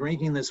we've been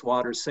drinking this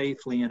water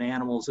safely and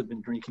animals have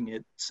been drinking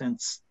it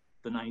since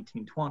the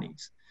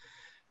 1920s.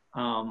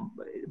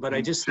 But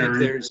I just think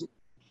there's,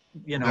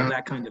 you know,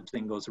 that kind of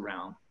thing goes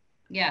around.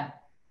 Yeah.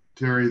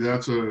 Terry,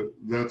 that's a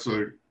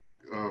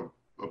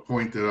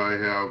point that I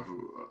have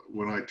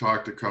when I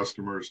talk to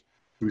customers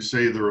who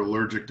say they're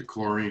allergic to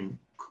chlorine.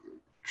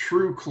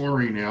 True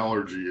chlorine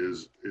allergy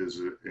is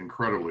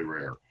incredibly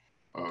rare.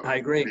 I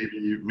agree.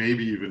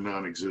 Maybe even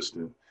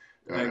non-existent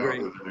other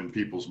than in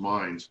people's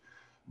minds.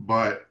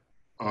 But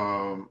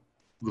the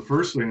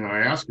first thing I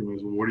ask them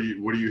is, what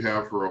do you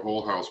have for a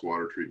whole house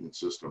water treatment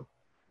system?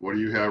 What do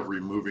you have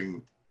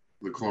removing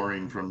the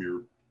chlorine from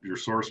your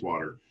source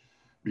water?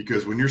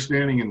 Because when you're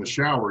standing in the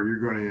shower, you're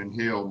going to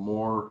inhale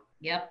more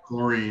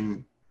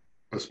chlorine,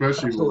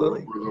 especially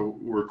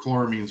where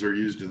chloramines are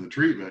used in the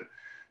treatment.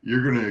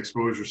 You're going to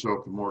expose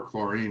yourself to more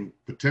chlorine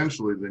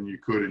potentially than you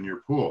could in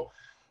your pool.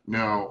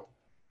 Now,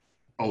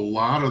 a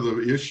lot of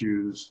the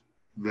issues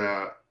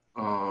that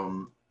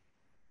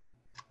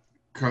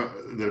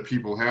that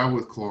people have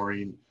with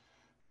chlorine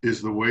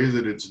is the way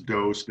that it's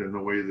dosed and the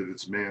way that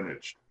it's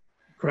managed.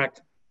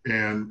 Correct.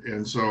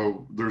 And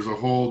so there's a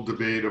whole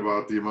debate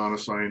about the amount of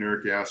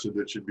cyanuric acid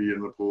that should be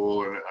in the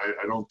pool, and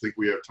I don't think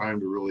we have time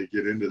to really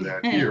get into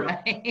that here.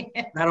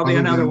 That'll be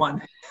another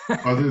one.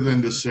 Other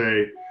than to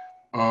say,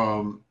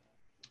 you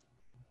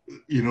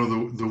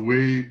know, the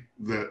way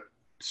that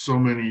so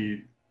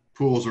many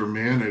pools are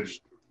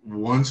managed,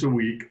 once a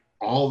week,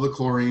 all the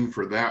chlorine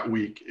for that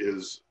week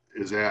is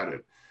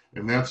added.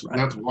 And that's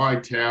why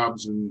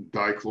tabs and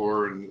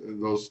dichlor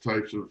and those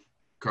types of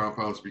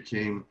compounds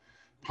became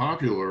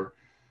popular.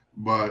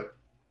 But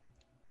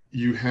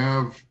you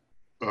have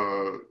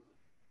a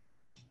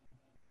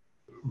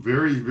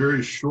very,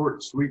 very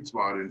short sweet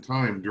spot in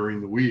time during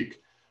the week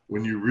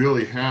when you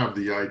really have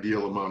the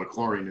ideal amount of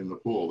chlorine in the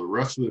pool. The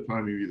rest of the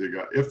time, you either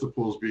got, if the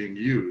pool's being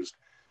used,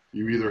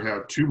 you either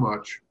have too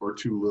much or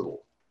too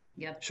little.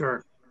 Yep.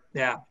 Sure.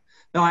 Yeah.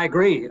 No, I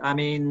agree. I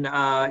mean,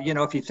 you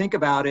know, if you think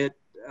about it,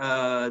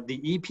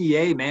 the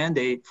EPA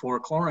mandate for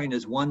chlorine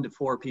is 1 to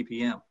 4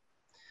 ppm.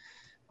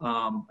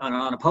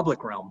 On a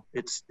public realm,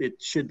 it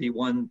should be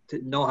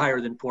no higher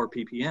than 4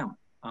 ppm.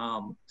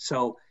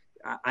 So,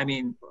 I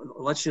mean,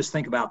 let's just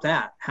think about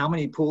that. How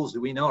many pools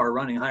do we know are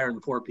running higher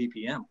than 4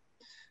 ppm?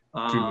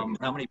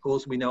 How many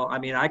pools do we know? I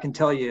mean, I can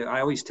tell you,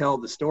 I always tell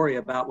the story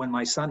about when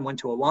my son went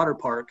to a water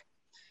park,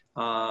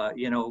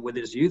 you know, with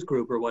his youth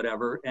group or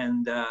whatever,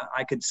 and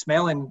I could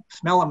smell him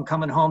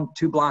coming home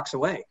 2 blocks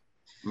away.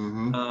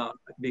 Mm-hmm.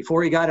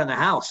 Before he got in the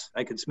house,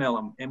 I could smell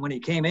him. And when he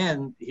came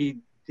in, he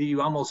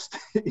almost,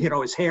 you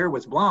know, his hair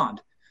was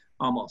blonde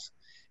almost.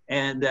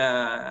 And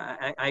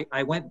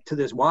I went to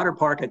this water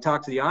park. I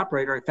talked to the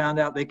operator. I found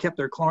out they kept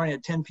their chlorine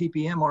at 10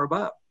 ppm or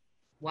above.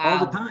 Wow.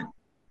 All the time.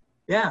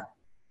 Yeah.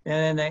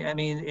 And I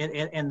mean,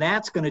 and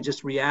that's going to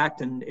just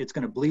react, and it's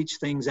going to bleach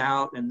things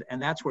out.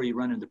 And that's where you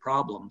run into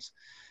problems.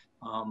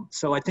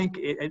 So I think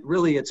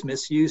it's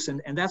misuse.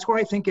 And that's where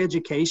I think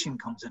education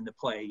comes into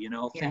play, you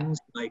know, things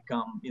like,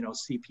 you know,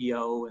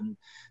 CPO and,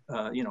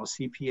 you know,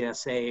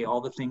 CPSA,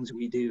 all the things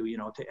we do, you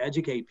know, to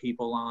educate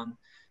people on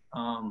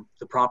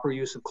the proper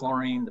use of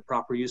chlorine, the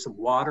proper use of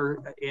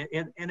water.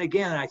 And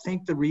again, I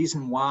think the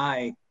reason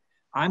why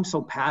I'm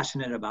so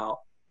passionate about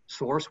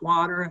source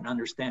water and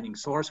understanding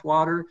source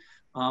water,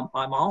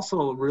 I'm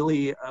also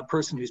really a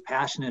person who's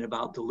passionate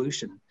about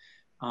dilution.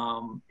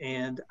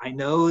 And I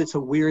know it's a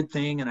weird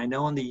thing, and I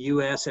know in the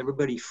US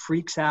everybody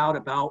freaks out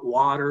about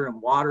water and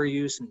water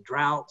use and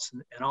droughts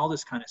and all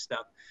this kind of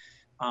stuff.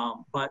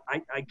 But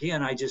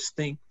I just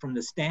think from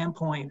the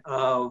standpoint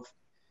of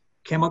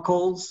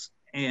chemicals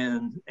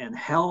and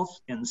health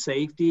and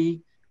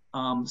safety,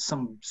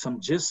 some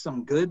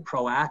good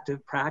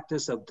proactive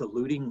practice of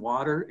diluting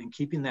water and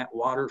keeping that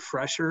water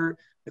fresher,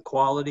 the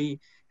quality.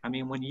 I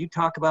mean, when you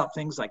talk about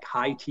things like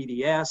high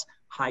TDS,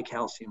 high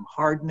calcium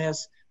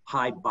hardness,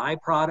 high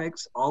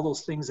byproducts, all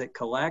those things that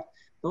collect,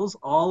 those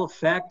all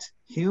affect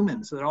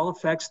humans. It all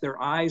affects their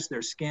eyes,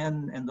 their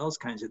skin, and those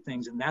kinds of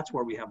things. And that's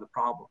where we have the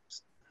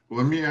problems.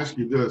 Well, let me ask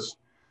you this.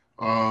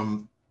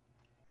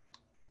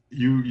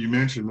 You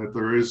mentioned that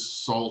there is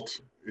salt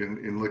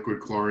in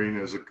liquid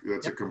chlorine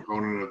that's a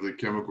component of the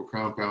chemical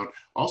compound.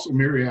 Also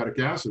muriatic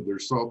acid,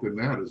 there's salt in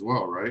that as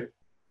well, right?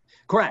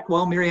 Correct.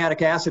 Well,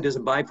 muriatic acid is a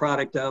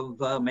byproduct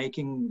of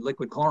making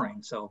liquid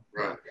chlorine. So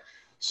right.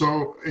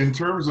 So in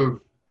terms of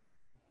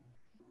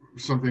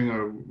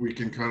something we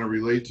can kind of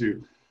relate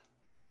to,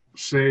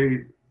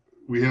 say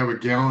we have a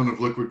gallon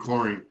of liquid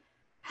chlorine,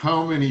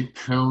 how many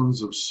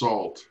pounds of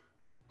salt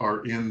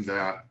are in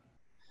that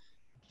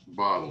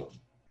bottle?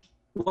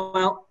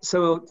 Well,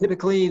 so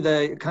typically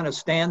the kind of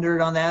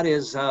standard on that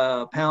is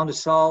a pound of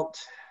salt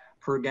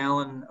per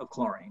gallon of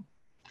chlorine.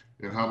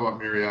 And how about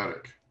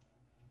muriatic?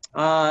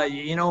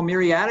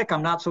 Muriatic,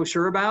 I'm not so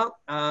sure about.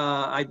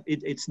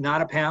 It's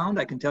not a pound,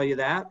 I can tell you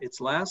that.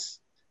 It's less.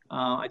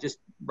 I just,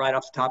 right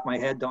off the top of my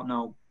head, don't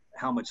know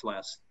how much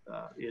less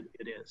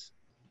it is.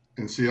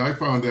 And see, I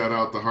found that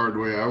out the hard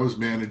way. I was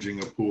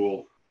managing a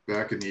pool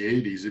back in the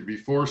 80s, and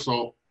before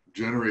salt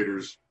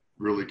generators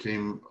really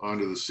came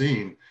onto the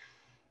scene.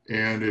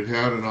 And it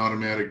had an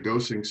automatic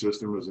dosing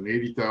system. It was an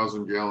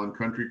 80,000 gallon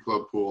country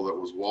club pool that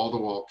was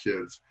wall-to-wall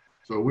kids.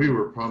 So we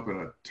were pumping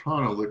a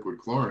ton of liquid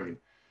chlorine.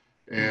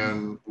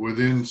 And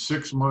within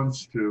 6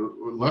 months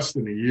to less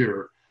than a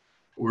year,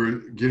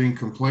 we're getting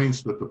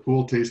complaints that the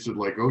pool tasted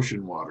like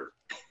ocean water.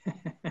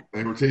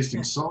 They were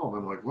tasting salt.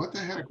 I'm like, what the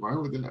heck? Why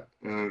would that?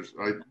 And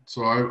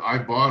I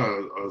bought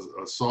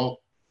a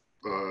salt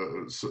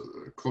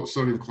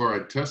sodium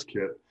chloride test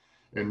kit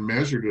and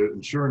measured it.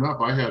 And sure enough,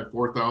 I had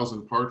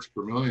 4,000 parts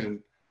per million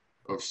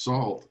of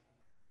salt,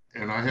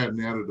 and I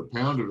hadn't added a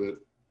pound of it.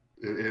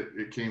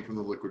 It came from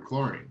the liquid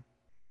chlorine.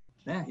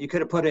 Yeah, you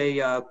could have put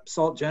a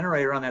salt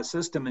generator on that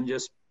system and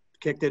just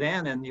kicked it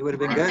in, and you would have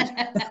been good.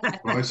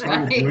 Well, I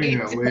started doing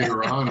that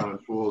later on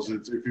pools.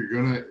 If you're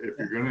gonna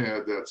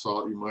add that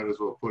salt, you might as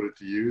well put it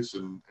to use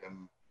and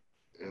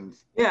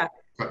yeah.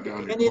 Cut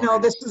down.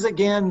 And this is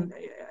again,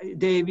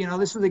 Dave.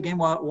 This is again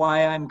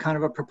why I'm kind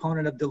of a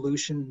proponent of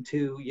dilution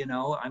too.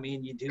 I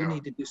mean, you do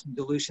need to do some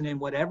dilution in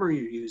whatever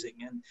you're using,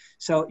 and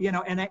so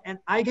and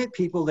I get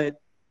people that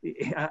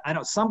I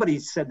know somebody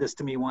said this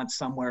to me once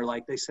somewhere.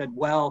 Like they said,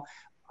 well.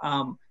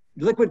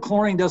 Liquid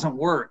chlorine doesn't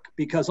work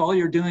because all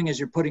you're doing is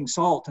you're putting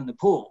salt in the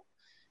pool.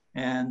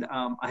 And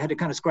I had to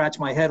kind of scratch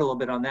my head a little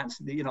bit on that.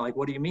 Like,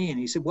 what do you mean?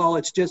 He said, well,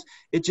 it's just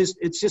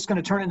going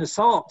to turn into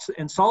salt,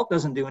 and salt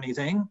doesn't do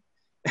anything.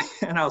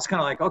 And I was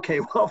kind of like, okay,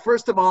 well,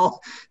 first of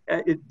all,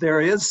 there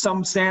is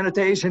some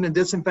sanitation and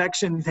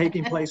disinfection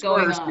taking place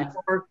first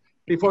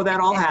before that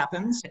all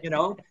happens,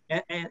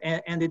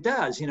 and it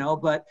does,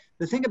 but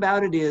the thing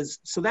about it is,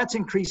 so that's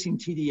increasing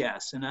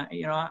TDS. And,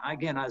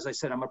 again, as I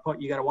said,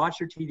 you got to watch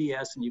your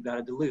TDS and you've got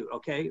to dilute.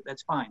 Okay,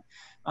 that's fine.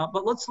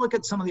 But let's look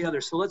at some of the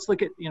others. So let's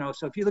look at,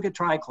 so if you look at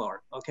trichlor,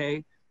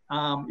 okay,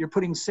 you're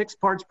putting 6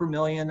 parts per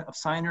million of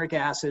cyanuric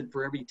acid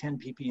for every 10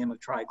 ppm of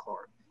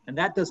trichlor, and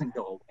that doesn't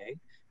go away.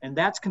 And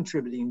that's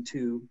contributing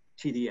to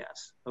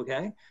TDS,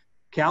 okay?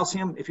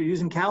 Calcium, if you're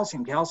using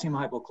calcium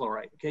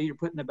hypochlorite, okay, you're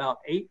putting about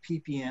 8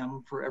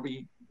 ppm for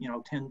every,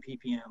 10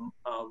 ppm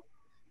of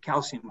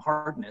calcium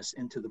hardness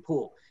into the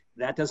pool.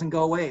 That doesn't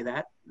go away.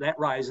 That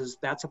rises.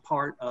 That's a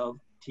part of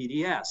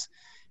TDS.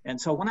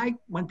 And so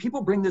when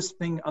people bring this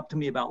thing up to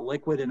me about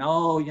liquid and, the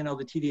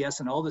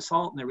TDS and all the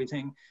salt and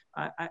everything,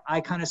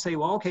 I kind of say,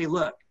 well, okay,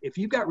 look, if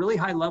you've got really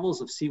high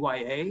levels of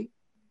CYA,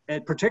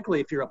 and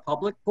particularly if you're a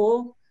public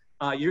pool,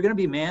 you're going to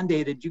be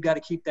mandated, you got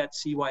to keep that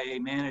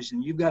CYA managed,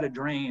 and you've got to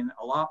drain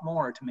a lot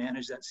more to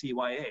manage that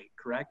CYA,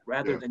 correct?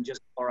 Rather than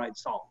just chloride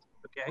salt,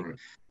 okay?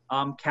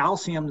 Right.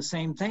 Calcium, the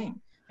same thing.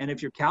 And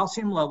if your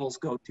calcium levels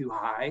go too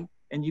high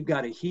and you've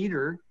got a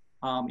heater,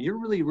 you're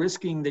really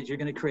risking that you're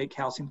going to create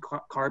calcium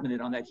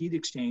carbonate on that heat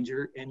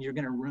exchanger, and you're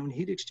going to ruin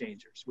heat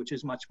exchangers, which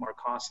is much more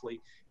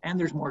costly, and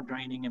there's more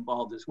draining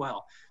involved as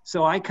well.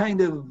 So I kind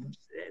of,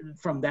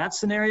 from that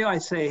scenario, I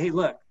say, hey,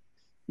 look,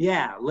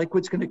 yeah,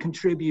 liquid's going to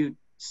contribute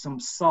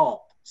some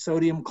salt,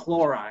 sodium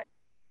chloride,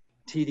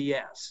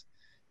 TDS,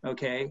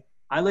 okay?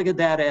 I look at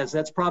that as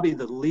that's probably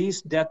the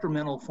least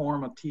detrimental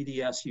form of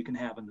TDS you can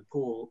have in the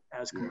pool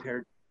as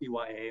compared to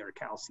CYA or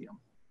calcium.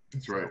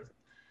 That's right.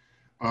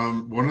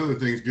 One of the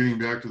things, getting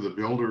back to the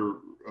builder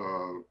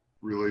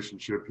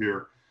relationship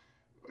here,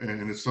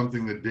 and it's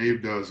something that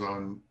Dave does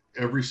on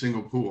every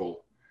single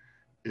pool,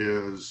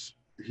 is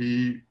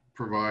he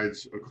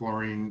provides a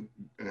chlorine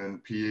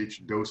and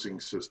pH dosing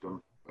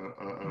system,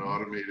 an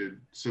automated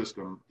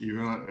system,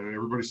 and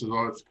everybody says,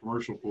 oh, it's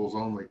commercial pools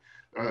only.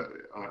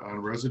 On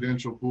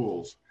residential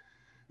pools,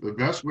 the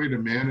best way to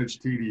manage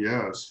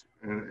TDS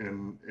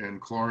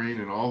and chlorine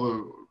and all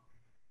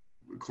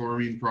the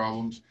chlorine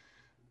problems,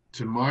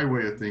 to my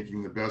way of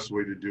thinking, the best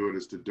way to do it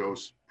is to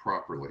dose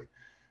properly.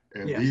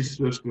 And these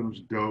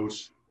systems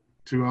dose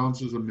 2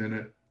 ounces a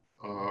minute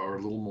or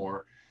a little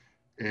more,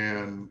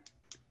 and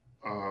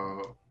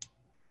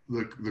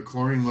the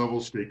chlorine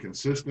levels stay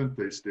consistent,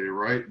 they stay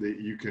right.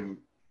 You can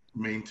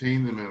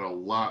maintain them at a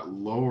lot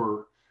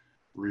lower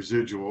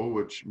residual,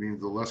 which means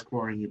the less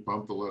chlorine you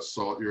pump, the less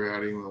salt you're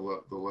adding,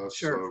 the less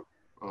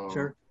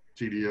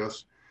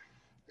TDS.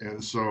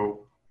 And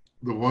so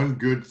the one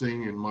good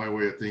thing, in my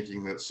way of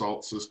thinking, that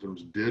salt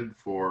systems did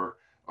for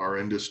our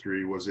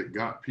industry was it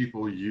got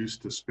people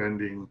used to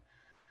spending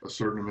a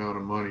certain amount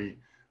of money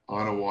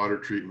on a water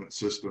treatment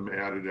system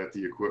added at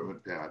the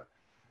equipment pad.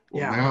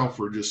 Well, now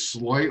for just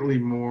slightly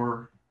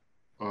more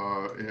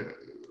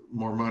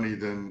money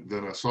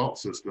than a salt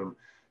system,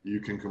 you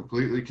can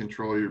completely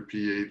control your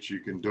pH,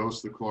 you can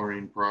dose the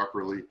chlorine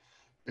properly,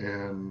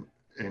 and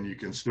you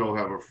can still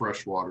have a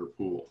freshwater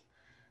pool.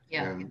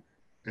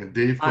 And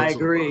Dave puts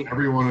on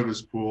every one of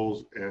his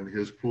pools, and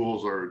his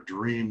pools are a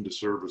dream to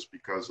service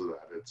because of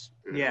that.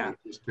 It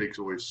just takes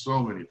away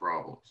so many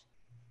problems.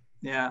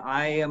 Yeah,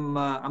 I'm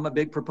a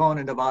big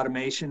proponent of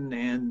automation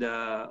and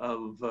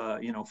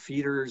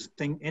feeders,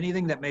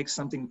 anything that makes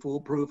something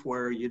foolproof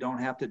where you don't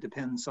have to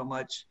depend so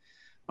much,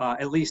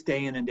 at least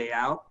day in and day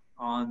out,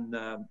 on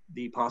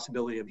the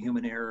possibility of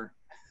human error,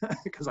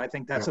 because I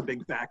think that's a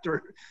big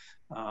factor.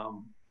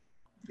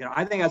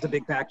 I think that's a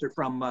big factor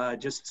from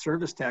just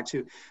service techs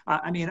who,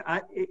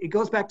 it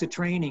goes back to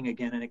training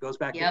again, and it goes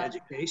back to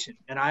education.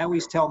 And I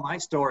always tell my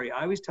story.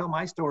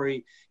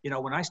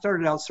 When I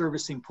started out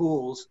servicing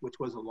pools, which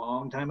was a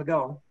long time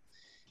ago,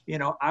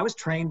 I was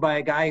trained by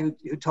a guy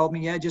who told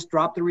me, just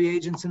drop the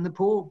reagents in the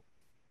pool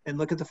and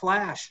look at the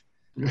flash.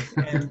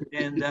 and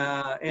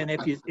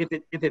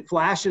if it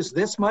flashes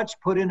this much,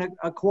 put in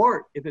a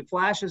quart. If it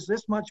flashes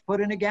this much, put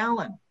in a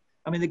gallon.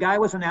 I mean, the guy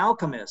was an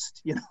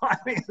alchemist,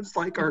 it's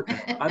like, or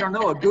I don't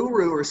know, a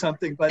guru or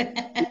something, but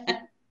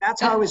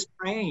that's how I was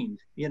trained,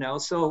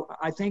 so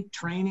I think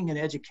training and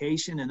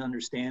education and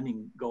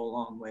understanding go a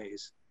long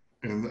ways.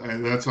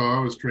 And that's how I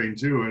was trained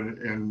too.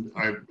 And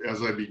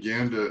as I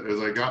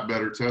got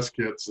better test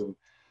kits, and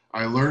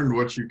I learned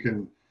what you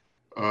can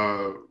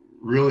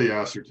really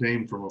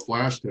ascertain from a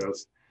flash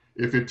test.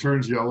 If it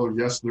turns yellow,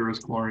 yes, there is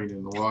chlorine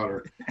in the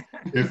water.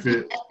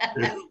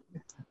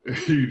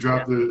 If you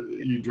drop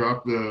the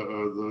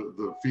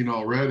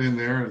phenol red in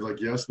there, and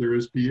yes, there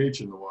is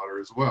pH in the water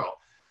as well.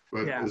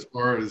 But as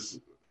far as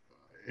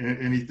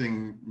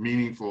anything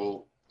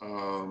meaningful,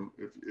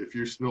 if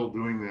you're still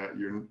doing that,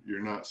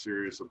 you're not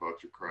serious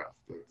about your craft.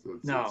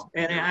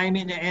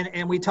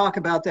 And we talk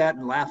about that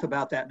and laugh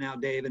about that now,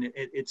 Dave. And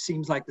it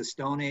seems like the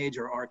Stone Age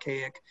or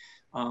archaic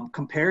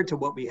compared to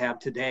what we have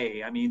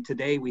today. I mean,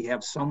 today we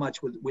have so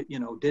much with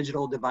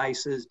digital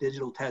devices,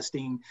 digital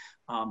testing,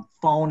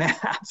 phone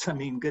apps. I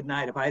mean, good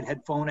night. If I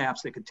had phone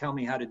apps that could tell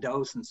me how to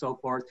dose and so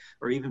forth,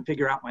 or even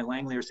figure out my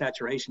Langmuir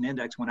saturation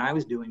index when I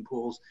was doing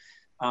pools,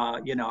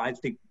 I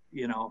think,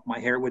 my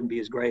hair wouldn't be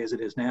as gray as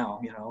it is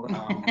now,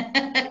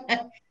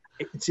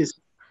 it's just,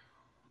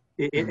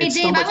 Hey,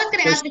 Dave, I was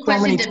going to ask a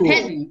question to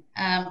Penn.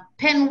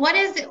 Penn, what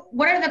are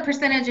the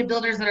percentage of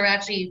builders that are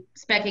actually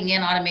speccing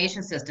in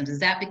automation systems? Is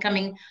that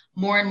becoming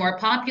more and more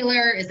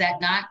popular? Is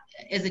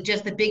it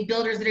just the big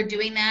builders that are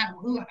doing that?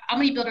 How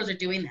many builders are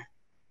doing that?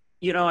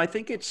 I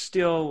think it's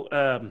still,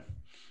 at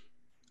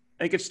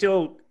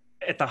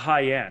the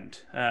high end.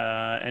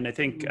 And I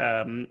think,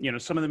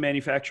 some of the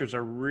manufacturers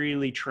are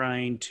really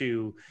trying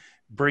to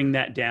bring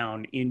that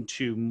down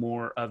into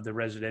more of the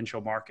residential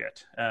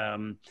market.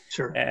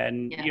 Sure.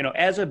 And,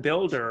 as a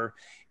builder,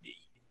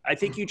 I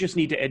think you just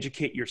need to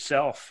educate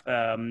yourself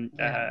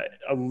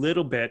a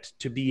little bit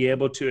to be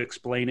able to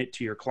explain it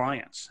to your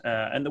clients.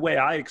 And the way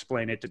I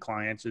explain it to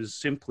clients is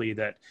simply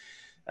that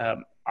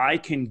I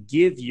can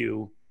give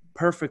you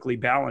perfectly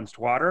balanced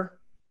water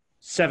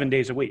 7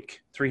 days a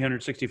week,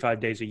 365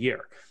 days a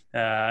year,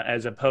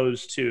 as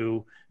opposed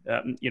to,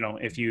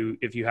 if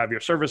you have your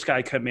service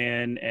guy come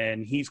in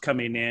and he's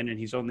coming in and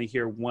he's only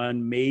here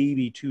 1,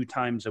 maybe 2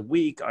 times a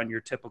week on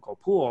your typical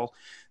pool,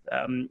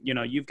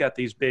 you've got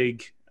these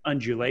big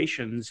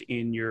undulations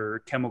in your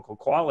chemical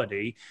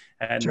quality,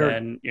 and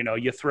then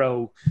you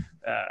throw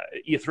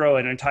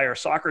an entire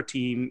soccer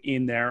team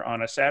in there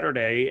on a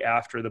Saturday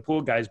after the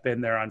pool guy's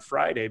been there on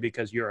Friday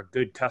because you're a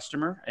good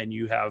customer and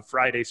you have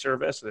Friday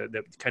service,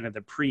 the kind of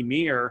the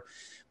premier.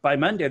 By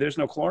Monday, there's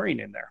no chlorine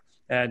in there.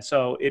 And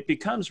so it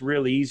becomes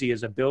really easy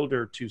as a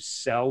builder to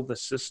sell the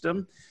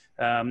system,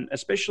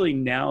 especially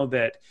now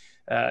that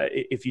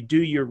if you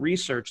do your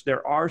research,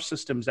 there are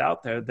systems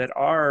out there that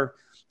are,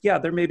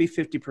 they're maybe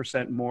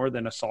 50% more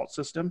than a salt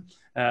system,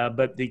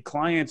 but the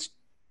clients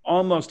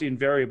almost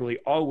invariably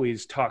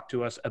always talk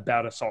to us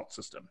about a salt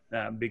system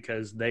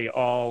because they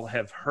all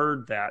have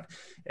heard that,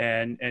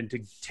 and to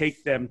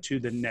take them to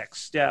the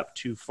next step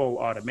to full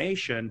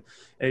automation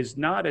is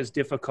not as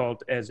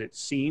difficult as it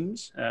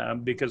seems,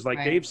 because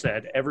like Dave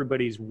said,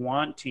 everybody's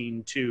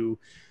wanting to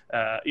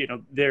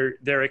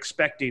they're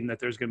expecting that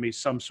there's going to be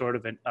some sort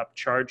of an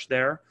upcharge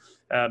there.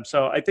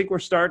 So I think we're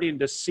starting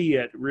to see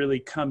it really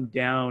come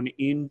down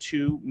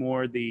into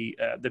more the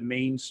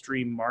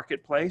mainstream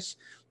marketplace.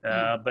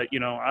 But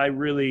I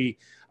really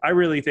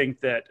think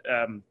that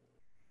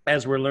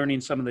as we're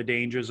learning some of the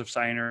dangers of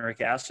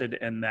cyanuric acid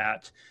and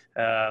that,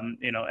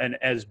 and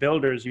as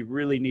builders, you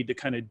really need to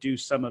kind of do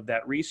some of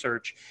that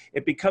research.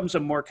 It becomes a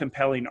more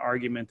compelling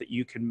argument that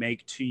you can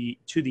make to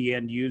the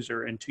end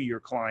user and to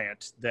your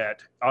client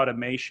that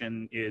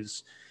automation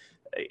is,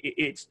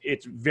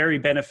 it's very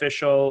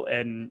beneficial,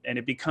 and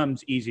it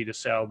becomes easy to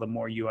sell the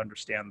more you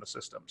understand the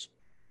systems.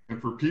 And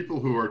for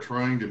people who are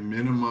trying to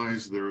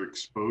minimize their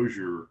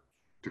exposure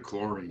to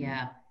chlorine,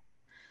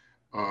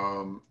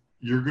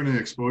 you're going to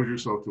expose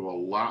yourself to a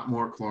lot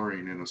more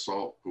chlorine in a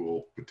salt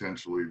pool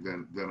potentially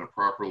than a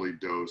properly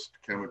dosed,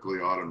 chemically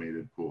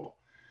automated pool.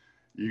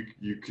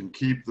 You can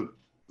keep the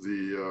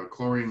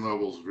chlorine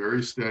levels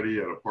very steady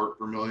at a part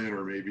per million,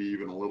 or maybe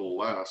even a little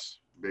less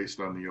based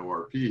on the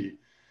ORP.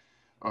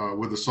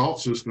 With a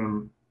salt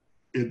system,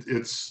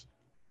 it's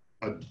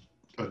a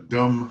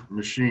dumb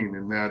machine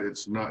in that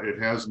it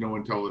has no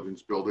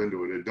intelligence built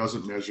into it. It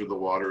doesn't measure the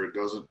water. It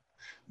doesn't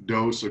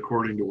dose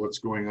according to what's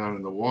going on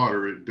in the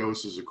water. It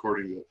doses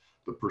according to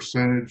the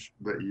percentage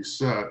that you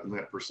set, and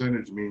that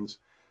percentage means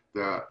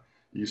that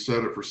you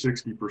set it for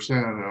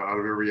 60% out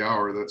of every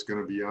hour. That's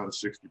going to be on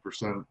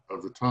 60%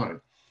 of the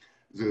time.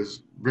 This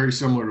is very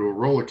similar to a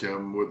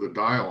Rollichem with a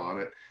dial on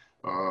it.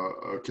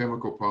 A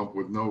chemical pump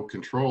with no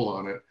control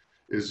on it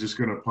is just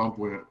going to pump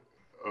when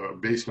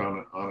it, based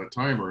on a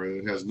timer.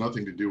 It has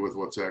nothing to do with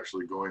what's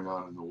actually going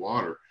on in the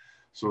water.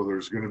 So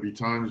there's going to be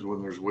times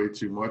when there's way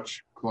too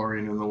much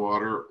chlorine in the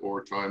water,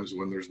 or times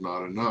when there's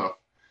not enough.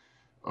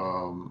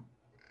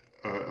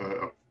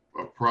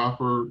 A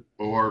proper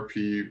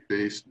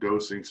ORP-based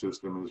dosing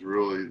system is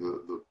really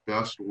the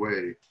best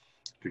way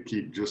to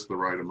keep just the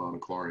right amount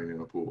of chlorine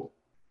in a pool.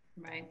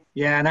 Right.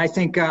 Yeah, and I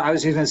think I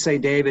was just going to say,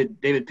 David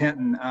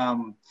Penton,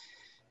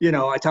 you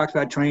know, I talked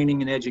about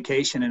training and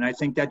education, and I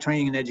think that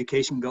training and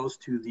education goes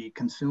to the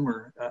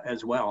consumer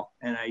as well.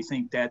 And I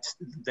think that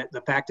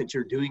the fact that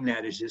you're doing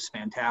that is just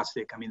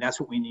fantastic. I mean, that's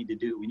what we need to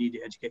do. We need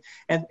to educate.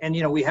 And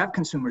you know, we have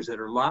consumers that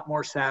are a lot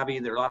more savvy.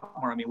 They're a lot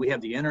more, I mean, we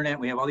have the internet,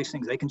 we have all these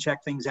things. They can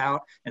check things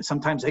out, and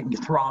sometimes they can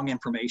get the wrong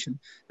information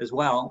as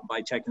well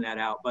by checking that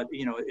out. But,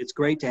 you know, it's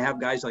great to have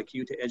guys like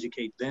you to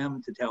educate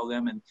them, to tell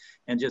them.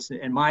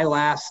 And my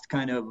last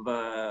kind of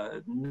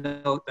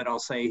note that I'll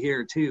say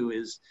here too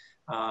is,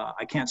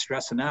 I can't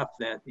stress enough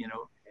that, you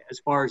know, as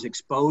far as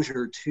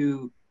exposure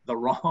to the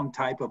wrong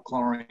type of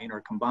chlorine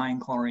or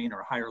combined chlorine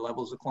or higher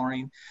levels of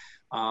chlorine.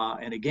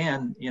 And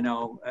again, you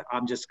know,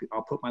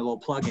 I'll put my little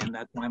plug in.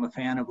 That's why I'm a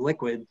fan of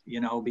liquid,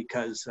 you know,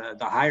 because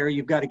the higher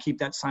you've got to keep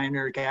that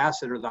cyanuric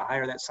acid, or the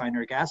higher that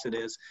cyanuric acid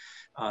is,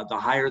 the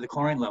higher the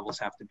chlorine levels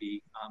have to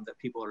be that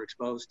people are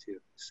exposed to.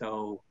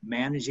 So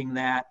managing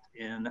that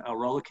in a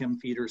Rollichem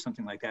feeder or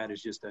something like that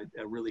is just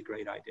a really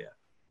great idea.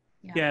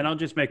 Yeah, and I'll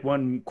just make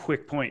one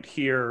quick point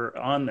here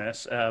on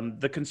this.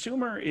 The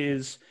consumer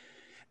is,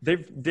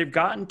 they've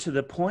gotten to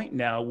the point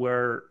now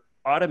where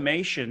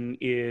automation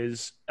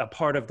is a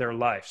part of their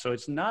life. So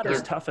it's not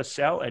as tough a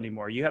sell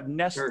anymore. You have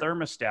Nest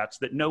thermostats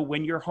that know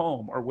when you're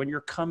home or when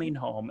you're coming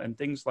home and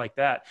things like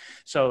that.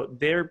 So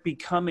they're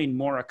becoming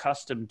more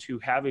accustomed to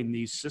having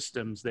these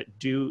systems that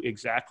do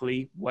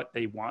exactly what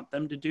they want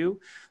them to do.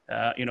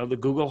 You know, the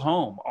Google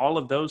Home, all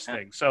of those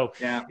things. So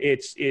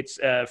it's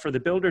for the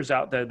builders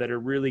out there that are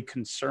really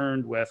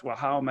concerned with, well,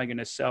 how am I going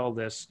to sell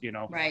this, you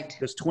know,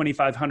 this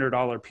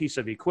 $2,500 piece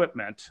of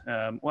equipment?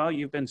 Well,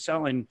 you've been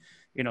selling,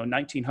 you know,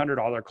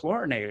 $1,900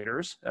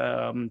 chlorinators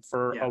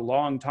for a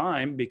long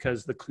time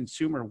because the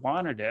consumer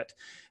wanted it.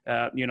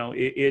 You know,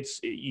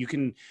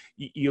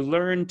 you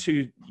learn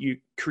to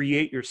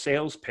create your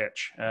sales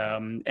pitch.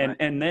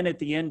 And then at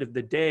the end of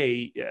the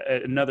day,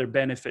 another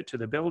benefit to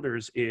the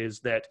builders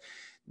is that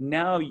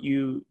now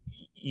you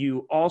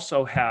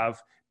also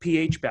have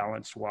pH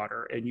balanced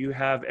water, and you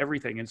have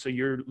everything. And so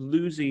you're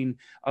losing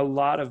a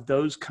lot of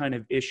those kind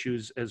of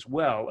issues as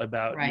well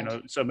about, you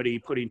know, somebody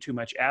putting too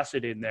much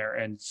acid in there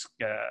and,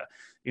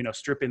 you know,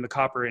 stripping the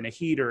copper in a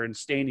heater and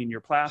staining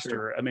your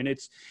plaster. I mean,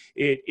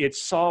 it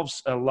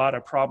solves a lot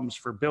of problems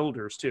for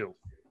builders too.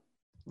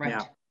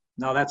 Yeah.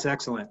 No, that's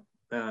excellent.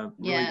 Really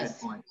good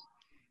point.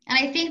 And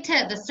I think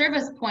to the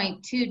service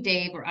point too,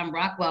 Dave,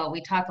 Rockwell,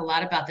 we talk a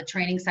lot about the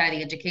training side,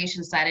 the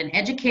education side, and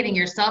educating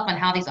yourself on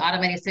how these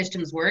automated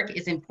systems work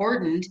is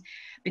important,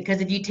 because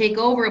if you take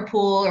over a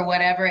pool or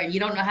whatever and you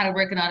don't know how to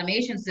work an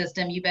automation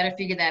system, you better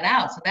figure that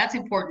out. So that's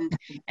important.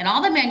 And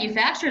all the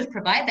manufacturers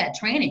provide that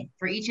training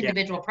for each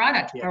individual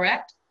product,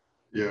 correct?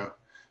 Yeah.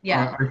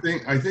 Yeah.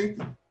 I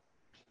think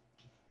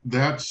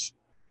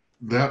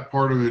that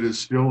part of it is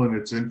still in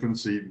its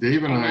infancy.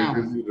 Dave and I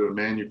visited a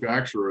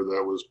manufacturer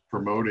that was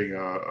promoting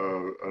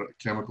a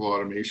chemical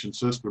automation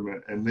system,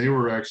 and they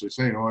were actually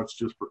saying, oh, it's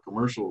just for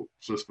commercial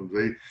systems.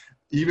 They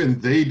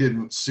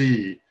didn't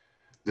see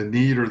the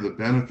need or the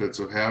benefits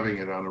of having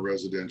it on a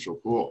residential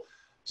pool.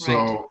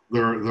 So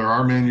there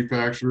are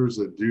manufacturers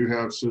that do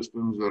have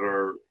systems that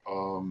are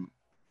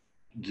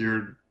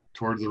geared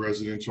toward the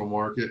residential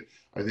market.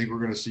 I think we're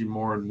going to see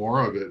more and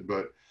more of it,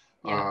 but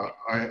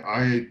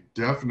I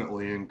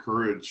definitely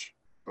encourage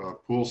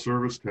pool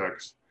service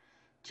techs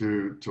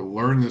to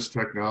learn this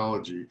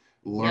technology,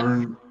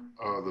 learn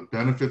the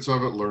benefits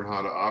of it, learn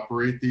how to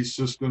operate these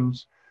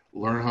systems,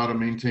 learn how to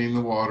maintain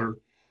the water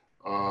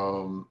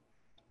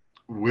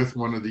with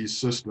one of these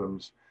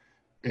systems,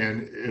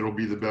 and it'll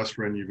be the best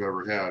friend you've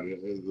ever had,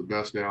 the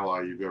best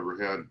ally you've ever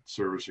had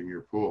servicing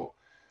your pool.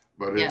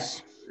 But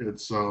it's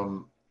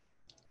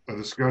a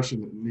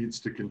discussion that needs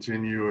to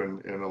continue,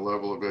 and a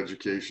level of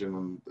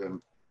education,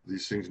 and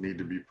these things need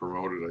to be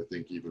promoted, I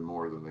think, even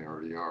more than they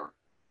already are.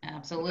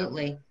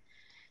 Absolutely.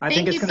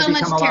 Thank you so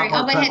much, Terry.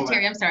 Oh, go ahead,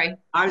 Terry. I'm sorry.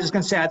 I was just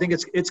going to say, I think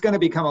it's going to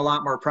become a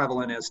lot more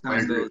prevalent as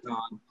time goes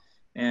on.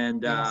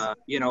 And,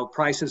 you know,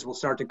 prices will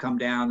start to come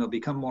down. They'll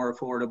become more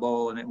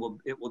affordable, and it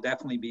will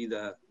definitely be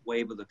the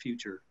wave of the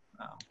future.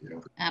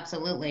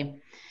 Absolutely.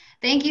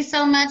 Thank you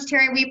so much,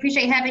 Terry. We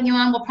appreciate having you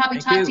on. We'll probably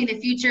talk to you in the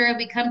future.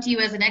 We come to you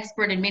as an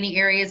expert in many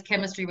areas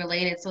chemistry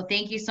related. So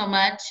thank you so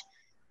much.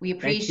 We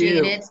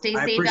appreciate it. Stay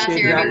safe out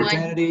there,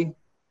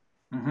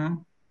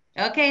 everyone.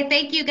 Okay,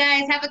 thank you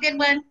guys. Have a good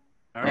one.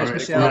 All Thanks, right.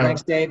 Michelle. Yeah.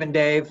 Thanks, Dave and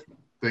Dave.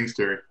 Thanks,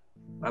 Terry.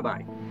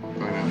 Bye-bye.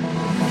 Bye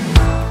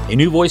now. A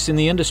new voice in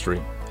the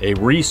industry, a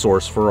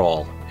resource for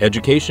all,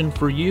 education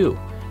for you.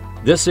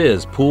 This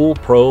is Pool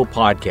Pro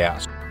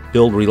Podcast.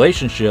 Build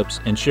relationships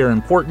and share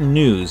important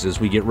news as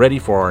we get ready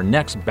for our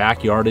next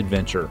backyard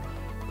adventure.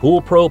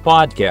 Pool Pro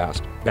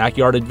Podcast.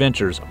 Backyard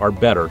adventures are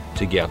better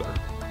together.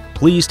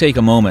 Please take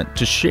a moment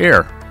to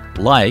share,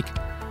 like,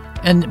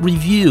 and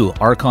review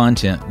our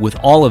content with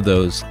all of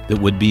those that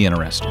would be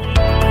interested.